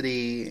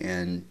complexity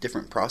and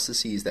different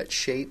processes that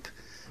shape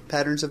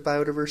patterns of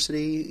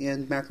biodiversity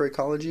and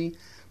macroecology.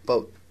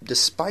 But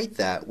despite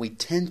that, we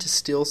tend to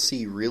still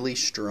see really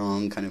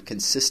strong, kind of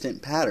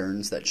consistent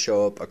patterns that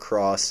show up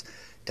across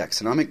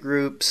taxonomic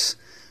groups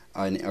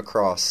and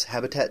across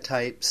habitat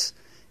types.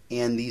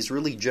 And these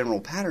really general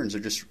patterns are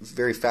just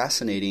very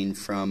fascinating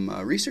from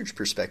a research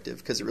perspective,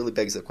 because it really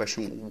begs the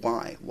question,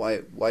 why?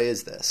 Why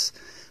is this?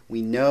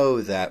 We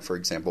know that, for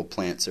example,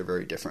 plants are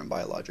very different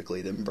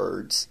biologically than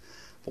birds.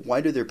 But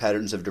why do their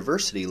patterns of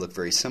diversity look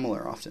very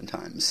similar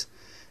oftentimes?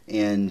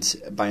 And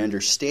by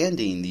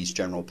understanding these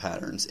general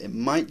patterns, it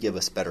might give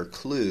us better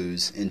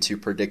clues into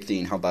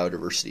predicting how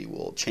biodiversity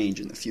will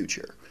change in the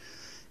future.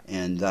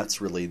 And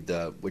that's really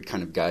what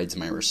kind of guides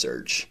my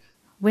research.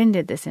 When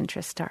did this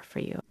interest start for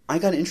you? I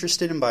got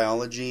interested in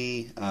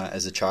biology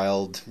as a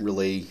child,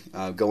 really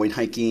going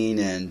hiking,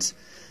 and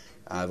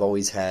I've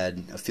always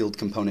had a field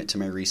component to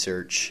my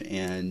research,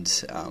 and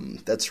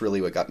that's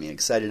really what got me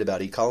excited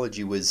about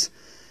ecology. Was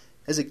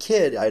as a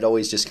kid, I'd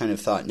always just kind of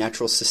thought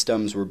natural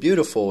systems were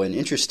beautiful and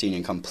interesting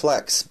and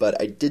complex, but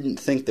I didn't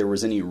think there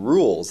was any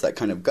rules that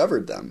kind of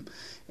governed them.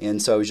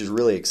 And so I was just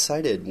really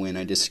excited when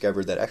I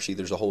discovered that actually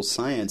there's a whole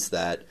science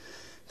that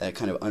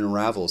kind of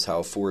unravels how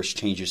a forest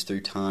changes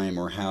through time,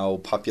 or how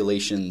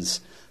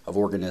populations of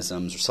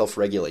organisms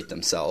self-regulate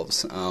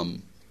themselves.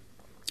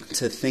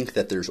 To think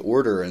that there's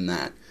order in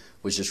that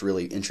was just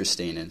really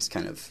interesting, and it's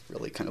kind of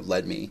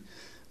led me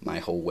my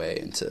whole way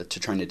into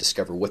trying to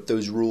discover what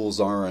those rules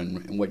are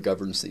and what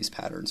governs these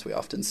patterns we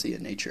often see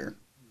in nature.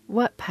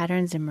 What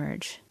patterns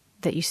emerge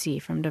that you see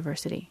from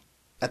diversity?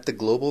 At the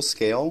global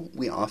scale,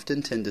 we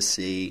often tend to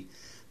see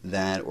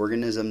that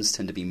organisms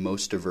tend to be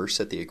most diverse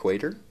at the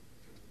equator.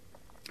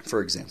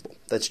 For example,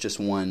 that's just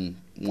one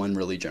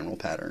really general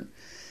pattern.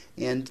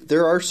 And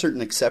there are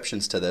certain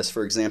exceptions to this.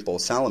 For example,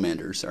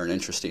 salamanders are an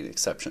interesting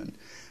exception,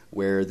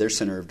 where their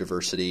center of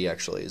diversity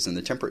actually is in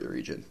the temperate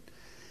region.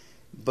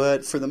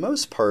 But for the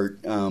most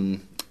part,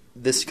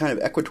 this kind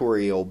of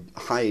equatorial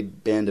high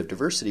band of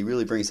diversity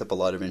really brings up a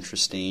lot of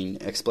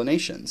interesting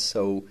explanations.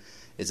 So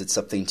is it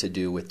something to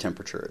do with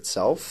temperature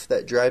itself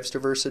that drives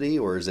diversity,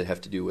 or does it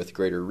have to do with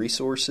greater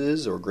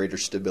resources or greater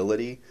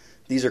stability?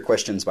 These are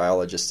questions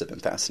biologists have been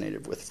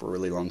fascinated with for a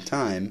really long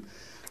time,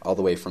 all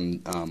the way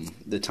from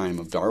the time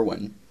of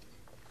Darwin.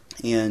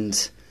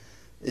 And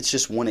it's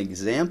just one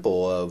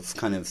example of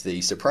kind of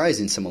the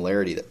surprising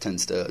similarity that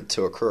tends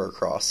to occur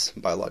across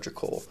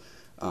biological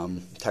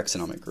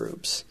taxonomic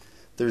groups.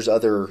 There's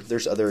other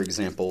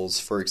examples.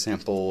 For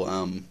example,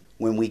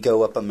 when we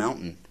go up a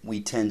mountain,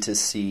 we tend to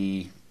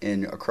see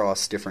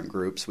across different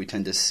groups, we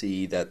tend to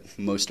see that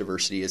most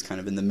diversity is kind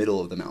of in the middle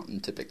of the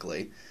mountain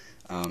typically.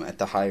 At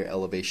the higher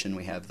elevation,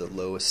 we have the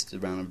lowest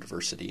amount of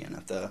diversity, and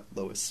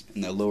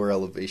in the lower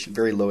elevation,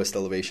 very lowest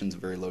elevations,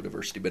 very low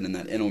diversity. But in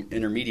that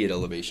intermediate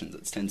elevations,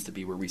 it tends to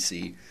be where we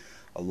see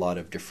a lot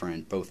of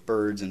different, both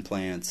birds and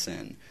plants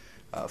and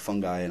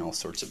fungi and all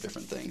sorts of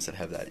different things that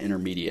have that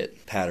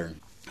intermediate pattern.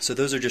 So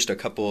those are just a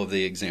couple of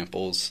the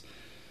examples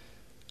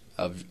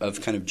of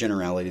kind of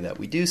generality that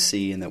we do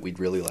see and that we'd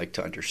really like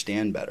to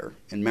understand better.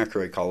 And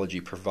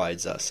macroecology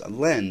provides us a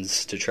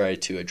lens to try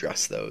to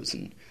address those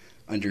and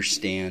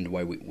understand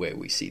why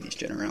we see these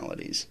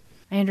generalities.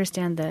 I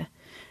understand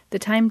the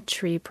Time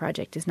Tree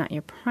Project is not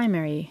your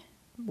primary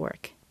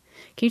work.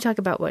 Can you talk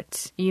about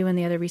what you and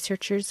the other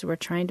researchers were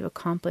trying to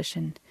accomplish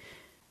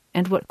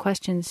and what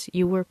questions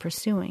you were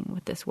pursuing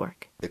with this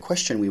work? The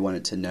question we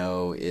wanted to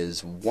know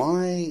is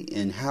why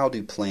and how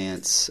do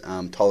plants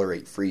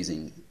tolerate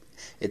freezing?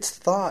 It's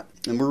thought,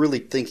 and we're really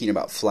thinking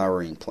about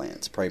flowering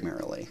plants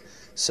primarily.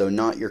 So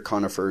not your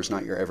conifers,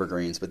 not your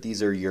evergreens, but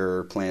these are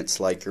your plants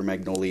like your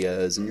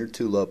magnolias and your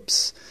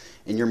tulips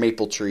and your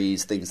maple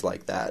trees, things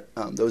like that.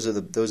 Those are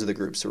the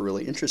groups we're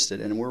really interested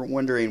in. And we're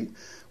wondering,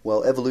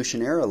 well,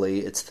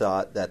 evolutionarily, it's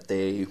thought that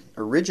they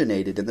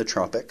originated in the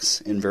tropics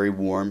in very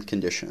warm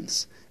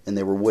conditions, and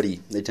they were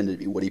woody. They tended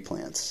to be woody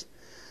plants.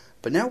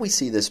 But now we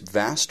see this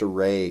vast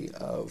array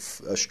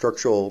of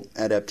structural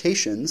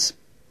adaptations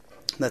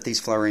that these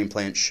flowering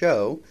plants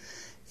show.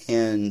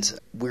 And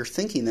we're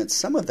thinking that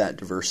some of that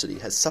diversity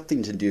has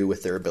something to do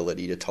with their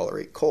ability to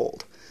tolerate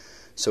cold.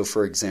 So,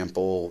 for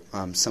example,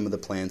 some of the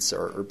plants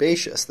are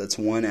herbaceous. That's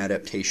one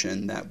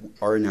adaptation that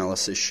our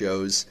analysis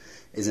shows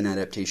is an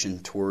adaptation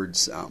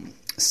towards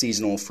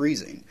seasonal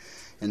freezing.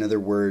 In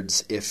other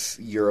words, if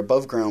your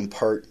above-ground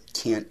part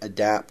can't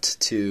adapt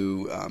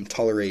to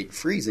tolerate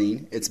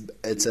freezing,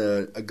 it's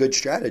a good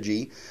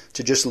strategy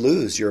to just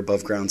lose your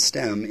above-ground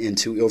stem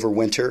into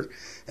overwinter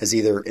as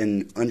either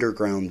an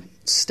underground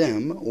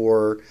stem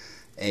or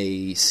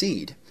a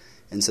seed.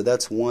 And so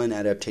that's one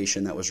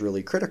adaptation that was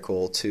really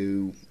critical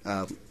to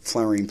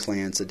flowering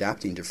plants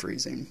adapting to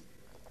freezing.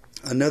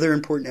 Another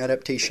important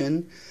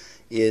adaptation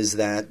is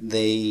that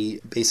they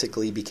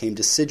basically became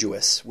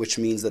deciduous, which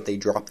means that they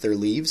drop their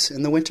leaves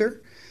in the winter.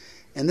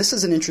 And this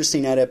is an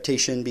interesting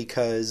adaptation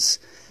because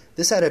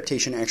this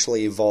adaptation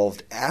actually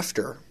evolved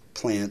after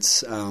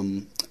plants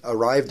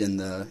arrived in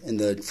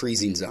the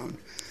freezing zone.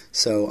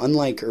 So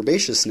unlike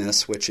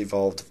herbaceousness, which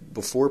evolved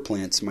before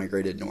plants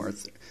migrated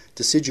north,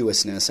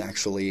 deciduousness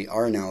actually,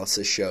 our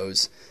analysis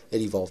shows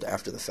it evolved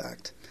after the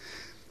fact.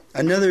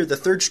 The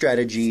third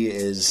strategy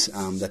is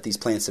that these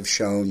plants have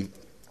shown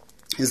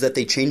is that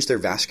they change their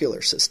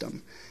vascular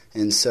system.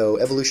 And so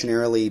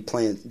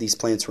evolutionarily, these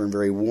plants were in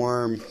very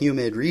warm,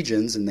 humid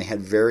regions, and they had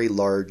very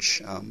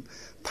large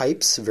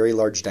pipes, very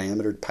large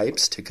diametered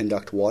pipes to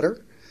conduct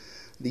water.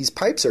 These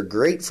pipes are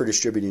great for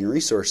distributing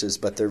resources,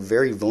 but they're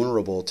very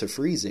vulnerable to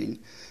freezing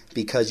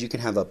because you can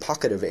have a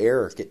pocket of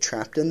air get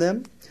trapped in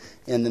them,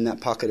 and then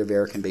that pocket of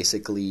air can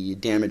basically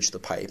damage the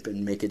pipe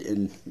and make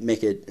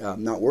it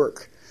not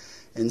work.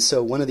 And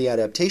so one of the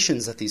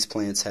adaptations that these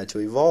plants had to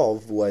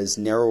evolve was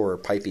narrower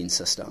piping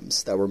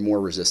systems that were more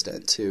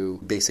resistant to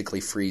basically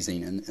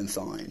freezing and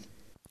thawing.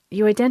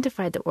 You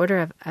identified the order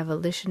of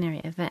evolutionary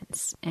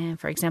events, and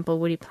for example,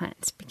 woody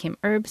plants became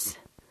herbs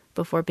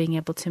before being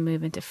able to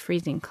move into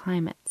freezing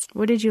climates.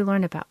 What did you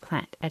learn about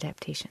plant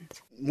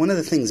adaptations? One of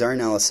the things our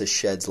analysis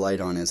sheds light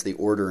on is the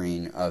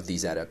ordering of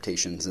these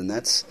adaptations, and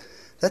that's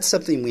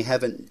something we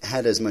haven't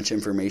had as much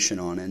information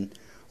on. And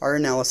our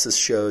analysis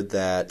showed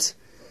that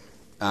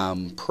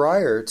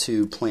prior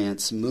to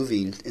plants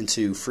moving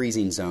into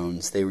freezing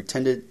zones, they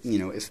tended,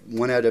 if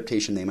one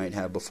adaptation they might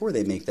have before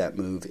they make that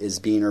move is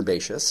being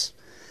herbaceous,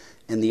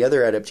 and the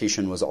other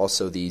adaptation was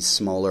also the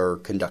smaller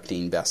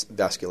conducting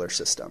vascular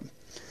system.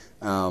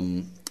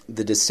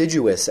 The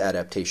deciduous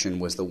adaptation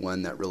was the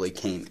one that really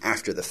came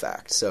after the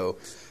fact. So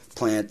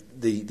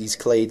these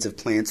clades of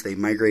plants, they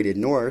migrated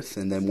north,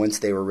 and then once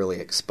they were really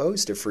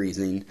exposed to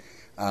freezing,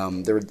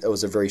 there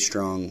was a very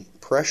strong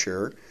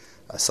pressure,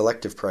 a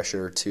selective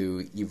pressure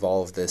to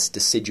evolve this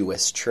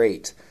deciduous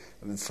trait.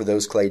 For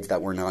those clades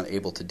that were not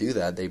able to do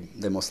that,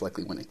 they most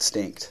likely went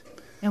extinct.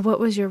 And what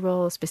was your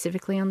role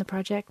specifically on the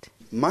project?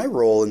 My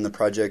role in the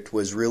project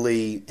was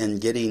really in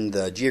getting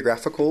the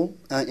geographical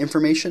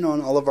information on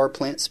all of our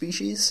plant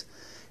species.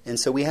 And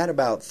so we had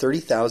about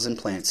 30,000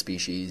 plant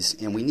species,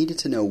 and we needed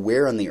to know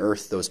where on the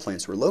earth those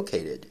plants were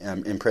located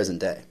in present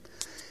day.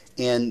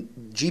 And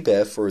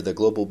GBIF, or the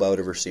Global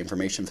Biodiversity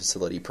Information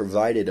Facility,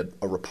 provided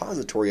a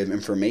repository of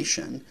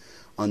information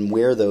on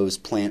where those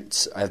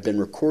plants have been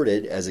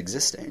recorded as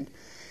existing.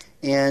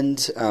 And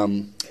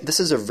this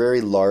is a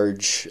very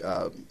large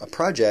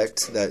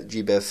project that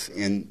GBIF,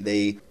 and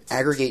they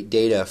aggregate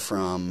data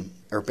from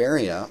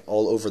herbaria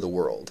all over the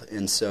world.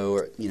 And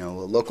so, a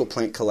local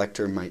plant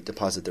collector might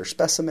deposit their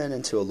specimen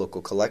into a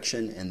local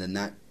collection, and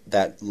then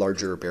that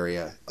larger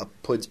herbaria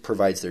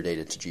provides their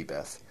data to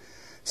GBIF.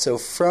 So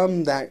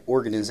from that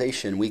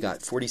organization, we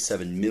got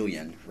 47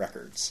 million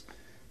records.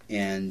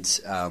 And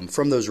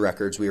from those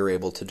records, we were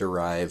able to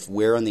derive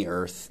where on the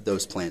earth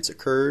those plants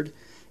occurred.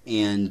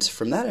 And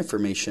from that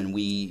information,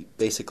 we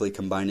basically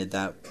combined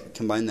that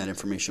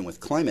information with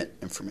climate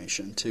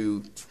information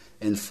to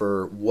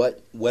infer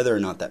whether or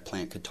not that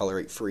plant could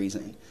tolerate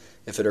freezing.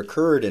 If it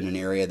occurred in an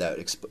area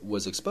that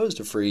was exposed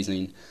to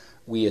freezing,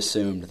 we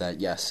assumed that,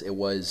 yes, it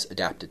was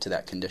adapted to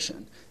that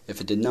condition.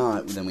 If it did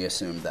not, then we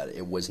assumed that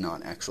it was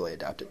not actually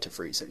adapted to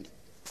freezing.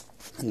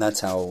 And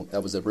that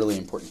was a really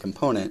important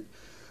component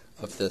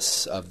of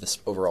this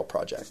overall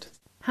project.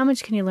 How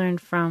much can you learn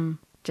from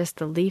just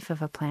the leaf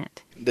of a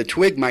plant? The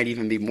twig might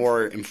even be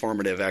more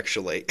informative,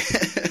 actually,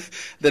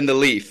 than the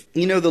leaf.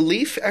 The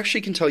leaf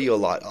actually can tell you a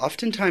lot.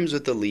 Oftentimes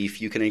with the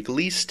leaf, you can at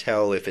least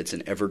tell if it's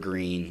an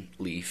evergreen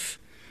leaf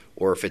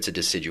or if it's a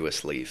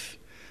deciduous leaf.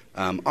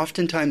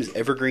 Oftentimes,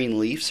 evergreen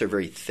leaves are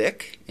very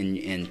thick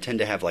and tend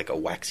to have like a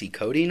waxy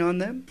coating on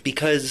them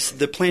because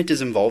the plant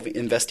is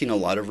investing a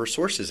lot of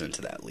resources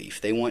into that leaf.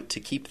 They want to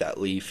keep that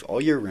leaf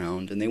all year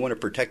round, and they want to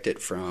protect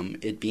it from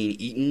it being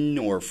eaten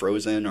or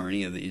frozen or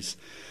any of these.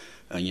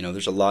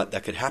 There's a lot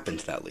that could happen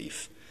to that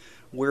leaf.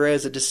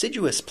 Whereas a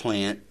deciduous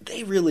plant,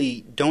 they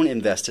really don't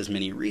invest as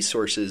many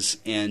resources,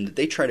 and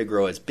they try to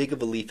grow as big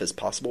of a leaf as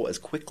possible, as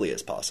quickly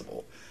as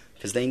possible,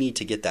 because they need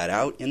to get that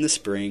out in the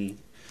spring,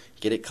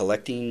 get it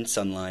collecting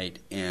sunlight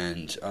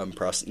and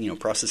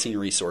processing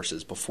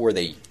resources before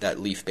that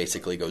leaf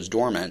basically goes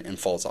dormant and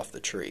falls off the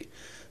tree.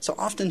 So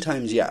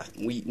oftentimes,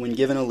 when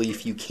given a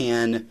leaf, you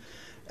can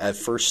at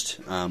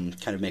first kind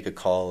of make a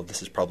call of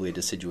this is probably a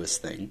deciduous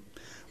thing.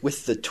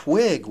 With the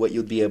twig, what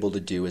you'll be able to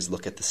do is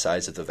look at the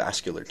size of the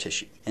vascular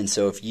tissue. And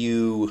so if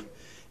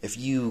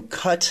you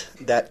cut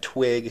that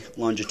twig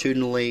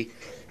longitudinally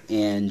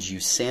and you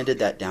sanded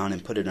that down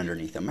and put it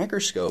underneath a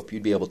microscope,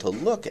 you'd be able to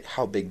look at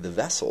how big the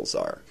vessels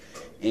are.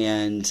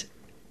 And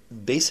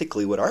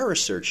basically what our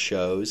research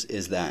shows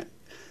is that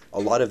a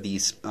lot of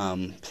these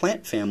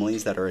plant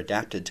families that are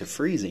adapted to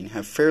freezing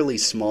have fairly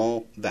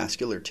small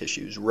vascular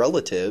tissues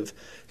relative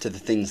to the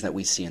things that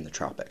we see in the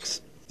tropics.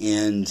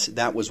 And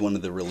that was one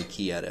of the really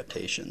key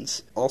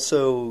adaptations.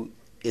 Also,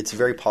 it's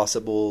very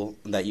possible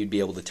that you'd be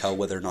able to tell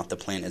whether or not the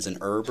plant is an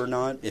herb or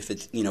not. If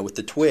it's, with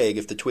the twig,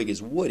 if the twig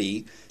is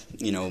woody,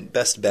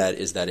 best bet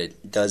is that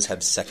it does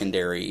have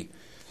secondary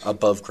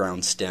above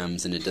ground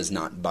stems and it does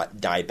not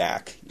die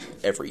back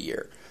every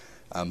year.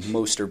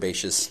 Most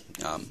herbaceous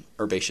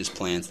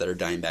plants that are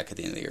dying back at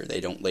the end of the year,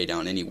 they don't lay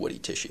down any woody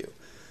tissue.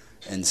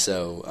 And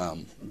so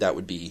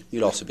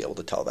you'd also be able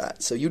to tell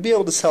that. So you'd be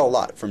able to tell a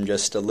lot from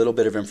just a little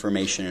bit of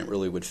information. It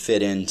really would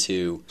fit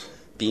into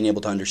being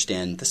able to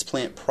understand this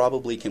plant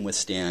probably can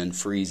withstand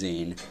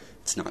freezing.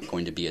 It's not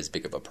going to be as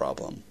big of a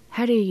problem.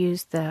 How do you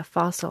use the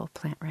fossil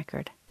plant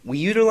record? We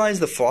utilize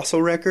the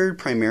fossil record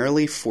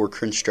primarily for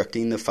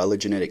constructing the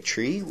phylogenetic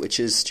tree, which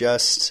is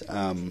just,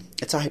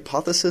 it's a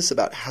hypothesis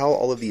about how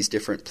all of these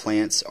different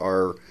plants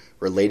are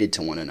related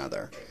to one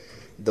another.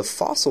 The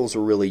fossils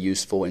are really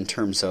useful in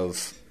terms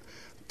of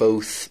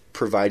both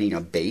providing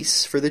a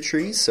base for the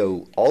trees,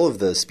 so all of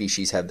the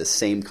species have the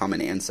same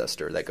common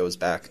ancestor that goes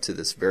back to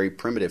this very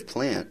primitive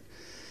plant,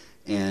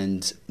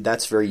 and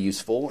that's very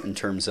useful in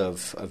terms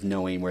of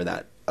knowing where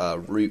that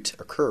root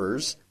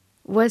occurs.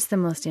 What's the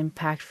most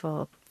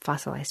impactful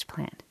fossilized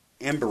plant?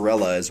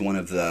 Ambarella is one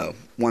of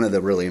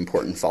the really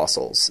important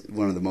fossils,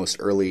 one of the most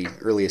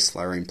earliest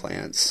flowering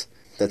plants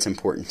that's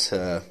important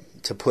to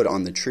put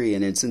on the tree,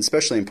 and it's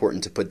especially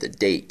important to put the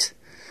date,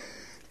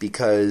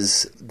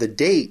 because the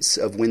dates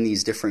of when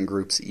these different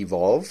groups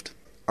evolved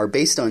are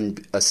based on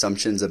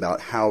assumptions about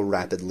how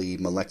rapidly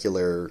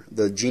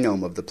the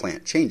genome of the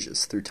plant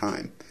changes through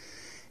time.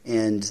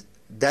 And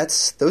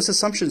those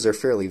assumptions are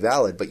fairly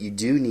valid, but you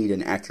do need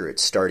an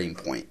accurate starting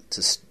point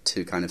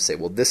to kind of say,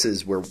 well, this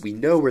is where we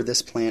know where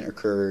this plant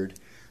occurred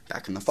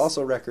back in the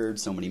fossil record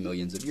so many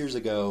millions of years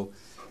ago,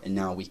 and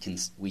now we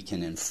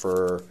can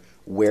infer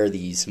where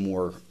these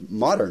more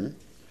modern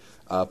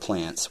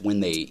plants when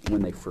they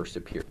first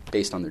appeared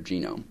based on their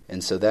genome.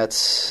 And so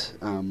that's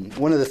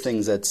one of the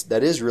things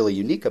that is really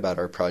unique about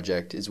our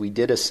project is we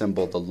did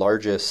assemble the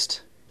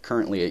largest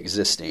currently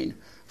existing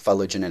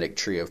phylogenetic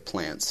tree of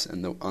plants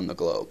on the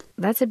globe.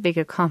 That's a big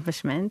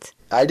accomplishment.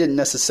 I didn't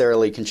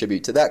necessarily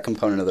contribute to that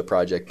component of the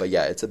project, but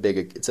yeah, it's a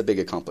big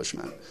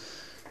accomplishment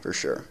for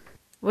sure.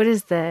 What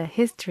is the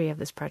history of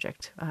this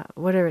project?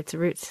 What are its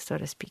roots, so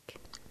to speak?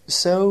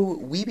 So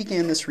we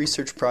began this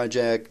research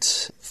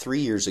project 3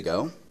 years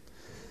ago.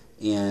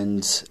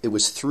 And it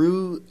was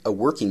through a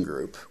working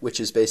group, which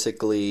is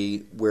basically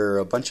where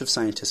a bunch of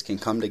scientists can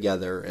come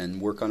together and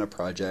work on a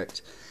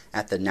project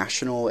at the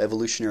National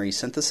Evolutionary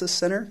Synthesis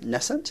Center,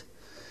 NESCENT.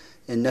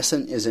 And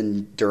NESCENT is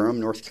in Durham,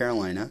 North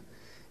Carolina.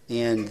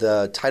 And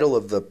the title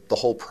of the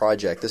whole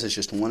project, this is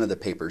just one of the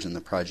papers in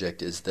the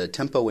project, is The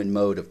Tempo and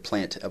Mode of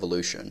Plant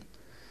Evolution.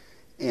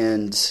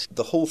 And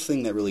the whole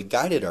thing that really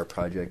guided our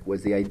project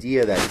was the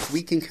idea that if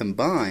we can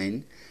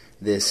combine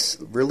this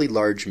really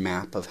large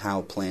map of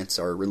how plants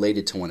are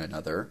related to one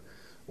another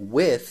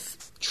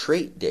with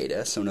trait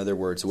data, so in other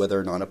words, whether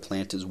or not a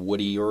plant is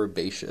woody or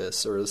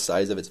herbaceous or the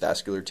size of its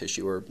vascular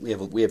tissue, or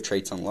we have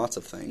traits on lots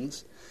of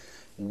things,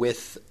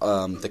 with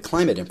the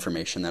climate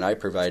information that I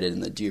provided in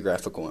the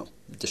geographical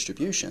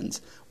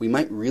distributions, we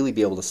might really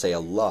be able to say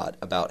a lot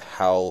about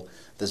how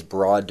this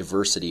broad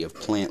diversity of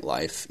plant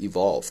life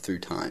evolved through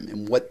time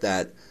and what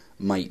that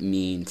might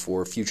mean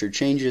for future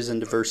changes in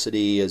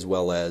diversity, as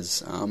well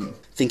as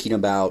thinking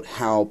about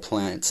how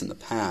plants in the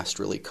past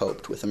really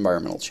coped with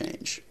environmental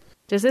change.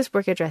 Does this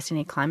work address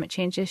any climate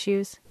change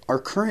issues? Our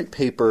current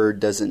paper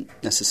doesn't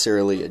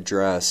necessarily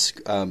address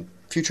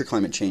future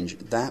climate change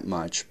that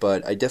much,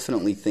 but I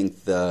definitely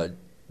think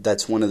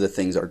that's one of the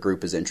things our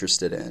group is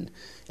interested in,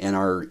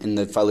 and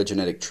the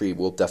phylogenetic tree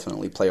will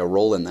definitely play a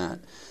role in that.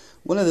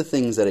 One of the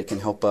things that it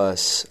can help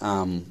us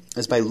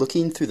is by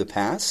looking through the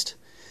past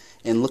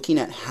and looking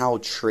at how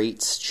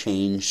traits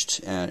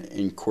changed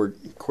in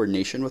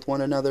coordination with one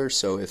another.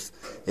 So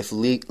if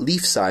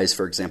leaf size,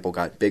 for example,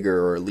 got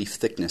bigger or leaf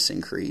thickness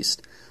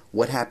increased,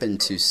 what happened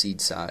to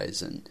seed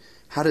size, and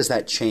how does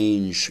that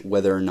change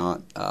whether or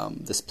not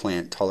this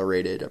plant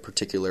tolerated a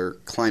particular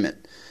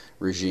climate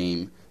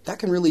regime? That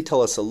can really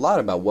tell us a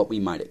lot about what we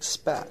might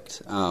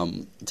expect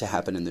to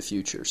happen in the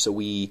future. So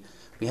we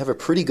have a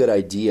pretty good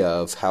idea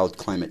of how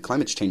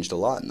climate's changed a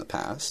lot in the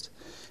past.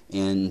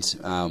 And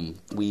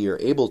we are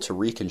able to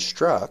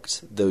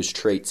reconstruct those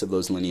traits of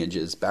those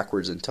lineages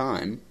backwards in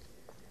time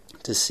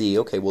to see,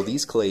 okay, well,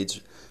 these clades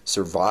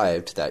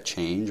survived that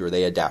change or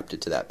they adapted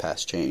to that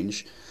past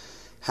change.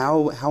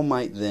 How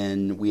might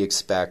then we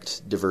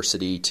expect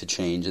diversity to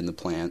change in the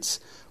plants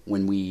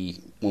when we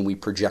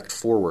project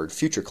forward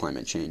future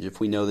climate change? If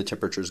we know the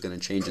temperature is going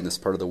to change in this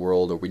part of the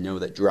world, or we know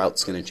that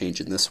drought's going to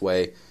change in this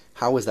way,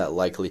 how is that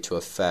likely to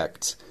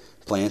affect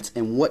plants,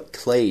 and what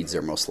clades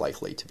are most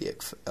likely to be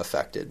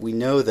affected? We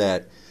know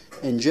that,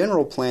 in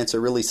general, plants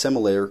are really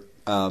similar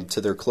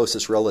to their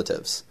closest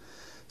relatives.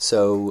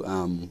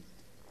 So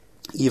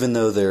even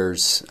though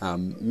there's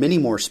many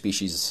more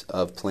species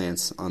of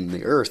plants on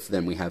the earth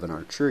than we have in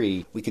our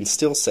tree, we can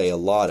still say a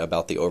lot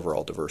about the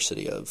overall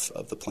diversity of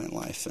the plant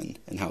life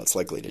and how it's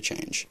likely to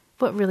change.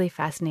 What really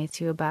fascinates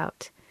you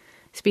about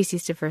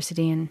species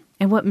diversity,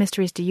 and what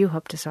mysteries do you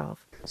hope to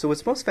solve? So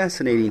what's most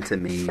fascinating to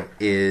me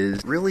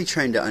is really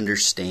trying to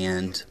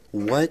understand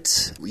what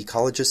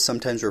ecologists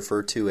sometimes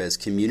refer to as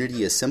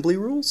community assembly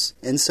rules.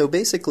 And so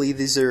basically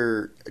these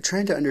are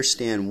trying to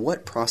understand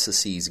what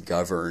processes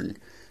govern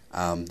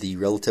the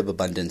relative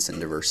abundance and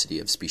diversity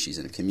of species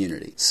in a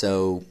community.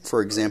 So,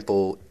 for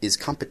example, is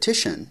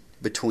competition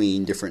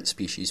between different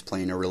species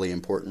playing a really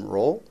important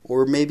role?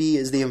 Or maybe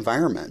is the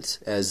environment,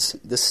 as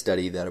this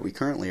study that we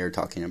currently are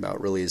talking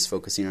about really is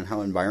focusing on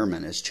how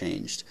environment has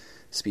changed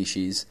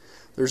species.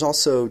 There's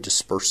also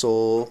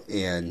dispersal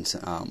and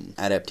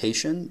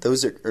adaptation.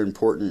 Those are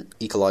important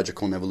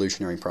ecological and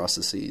evolutionary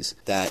processes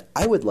that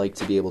I would like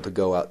to be able to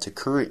go out to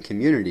current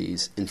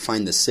communities and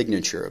find the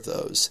signature of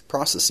those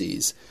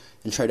processes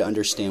and try to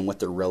understand what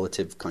their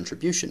relative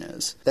contribution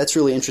is. That's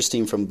really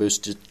interesting from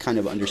just kind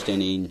of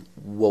understanding,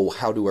 well,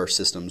 how do our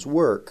systems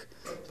work?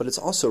 But it's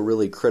also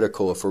really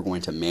critical if we're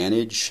going to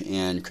manage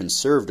and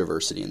conserve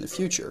diversity in the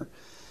future.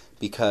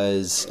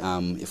 Because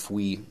if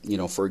we,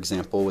 for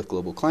example, with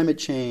global climate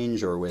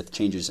change or with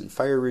changes in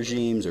fire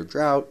regimes or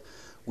drought,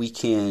 we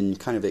can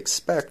kind of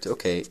expect,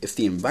 okay, if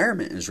the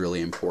environment is really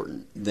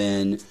important,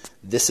 then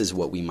this is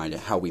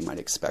how we might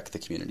expect the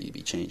community to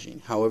be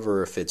changing.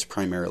 However, if it's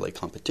primarily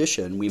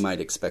competition, we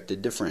might expect a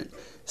different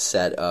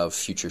set of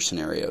future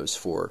scenarios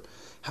for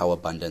how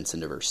abundance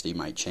and diversity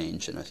might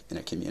change in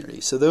a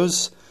community. So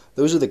those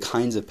are the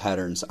kinds of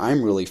patterns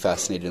I'm really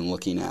fascinated in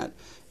looking at.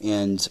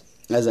 And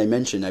as I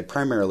mentioned, I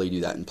primarily do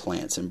that in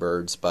plants and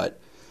birds, but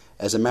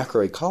as a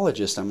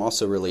macroecologist, I'm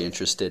also really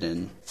interested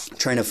in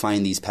trying to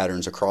find these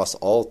patterns across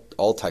all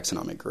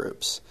taxonomic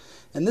groups.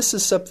 And this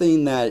is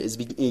something that is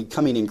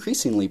becoming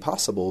increasingly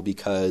possible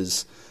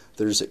because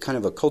there's a kind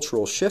of a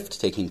cultural shift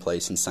taking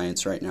place in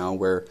science right now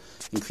where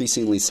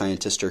increasingly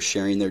scientists are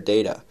sharing their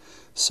data.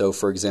 So,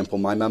 for example,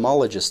 my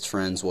mammologist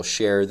friends will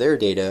share their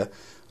data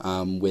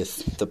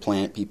with the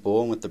plant people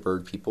and with the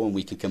bird people, and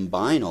we can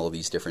combine all of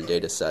these different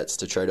data sets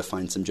to try to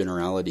find some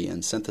generality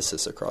and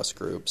synthesis across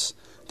groups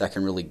that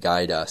can really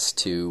guide us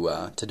to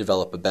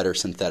develop a better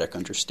synthetic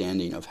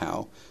understanding of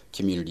how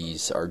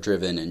communities are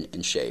driven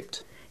and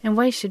shaped. And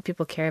why should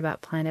people care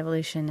about plant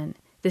evolution and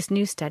this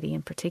new study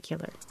in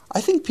particular?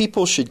 I think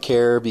people should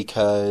care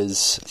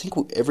because I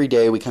think every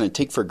day we kind of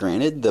take for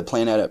granted the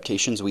plant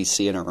adaptations we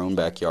see in our own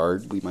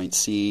backyard. We might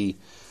see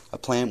a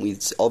plant,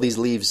 all these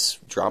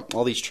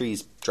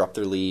trees drop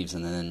their leaves,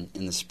 and then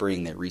in the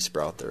spring they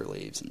resprout their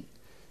leaves. And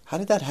how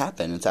did that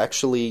happen? It's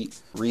actually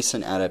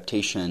recent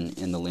adaptation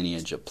in the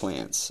lineage of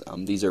plants.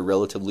 These are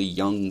relatively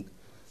young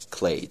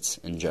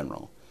clades in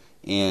general.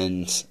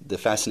 And the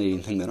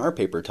fascinating thing that our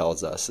paper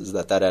tells us is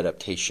that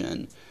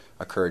adaptation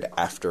occurred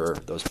after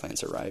those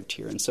plants arrived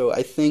here. And so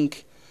I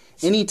think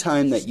any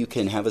time that you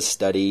can have a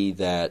study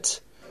that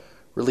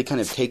really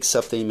kind of takes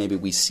something maybe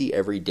we see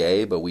every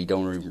day, but we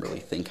don't even really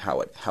think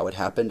how it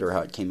happened or how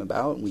it came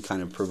about, and we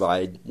kind of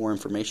provide more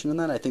information on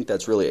that, I think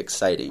that's really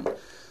exciting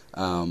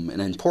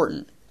and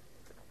important.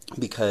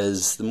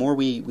 Because the more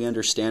we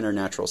understand our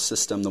natural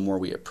system, the more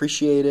we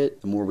appreciate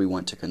it, the more we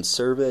want to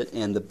conserve it,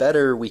 and the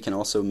better we can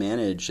also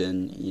manage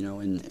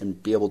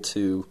and be able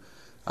to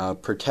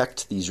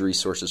protect these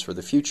resources for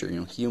the future.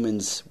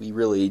 Humans, we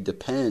really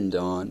depend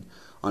on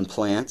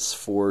plants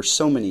for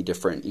so many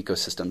different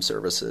ecosystem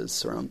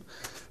services, from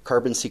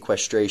carbon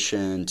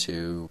sequestration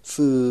to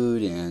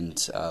food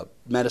and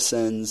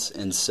medicines.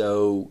 And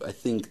so I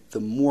think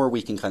the more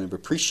we can kind of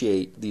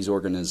appreciate these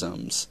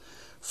organisms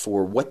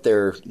for what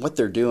they're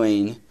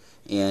doing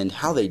and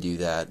how they do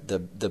that,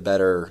 the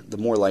better, the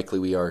more likely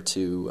we are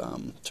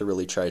to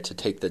really try to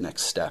take the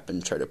next step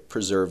and try to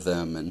preserve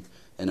them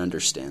and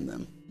understand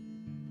them.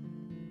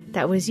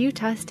 That was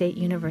Utah State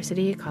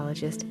University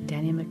ecologist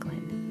Daniel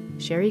McGlynn.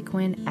 Sherry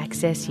Quinn,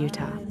 Access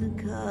Utah. The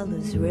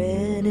colors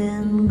red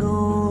and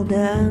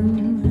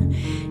golden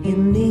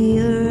in the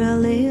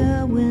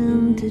earlier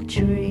winter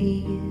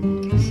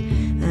trees.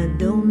 I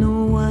don't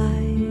know why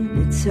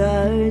it's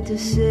hard to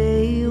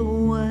say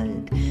what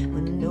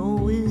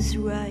no is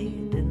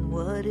right and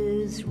what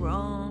is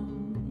wrong.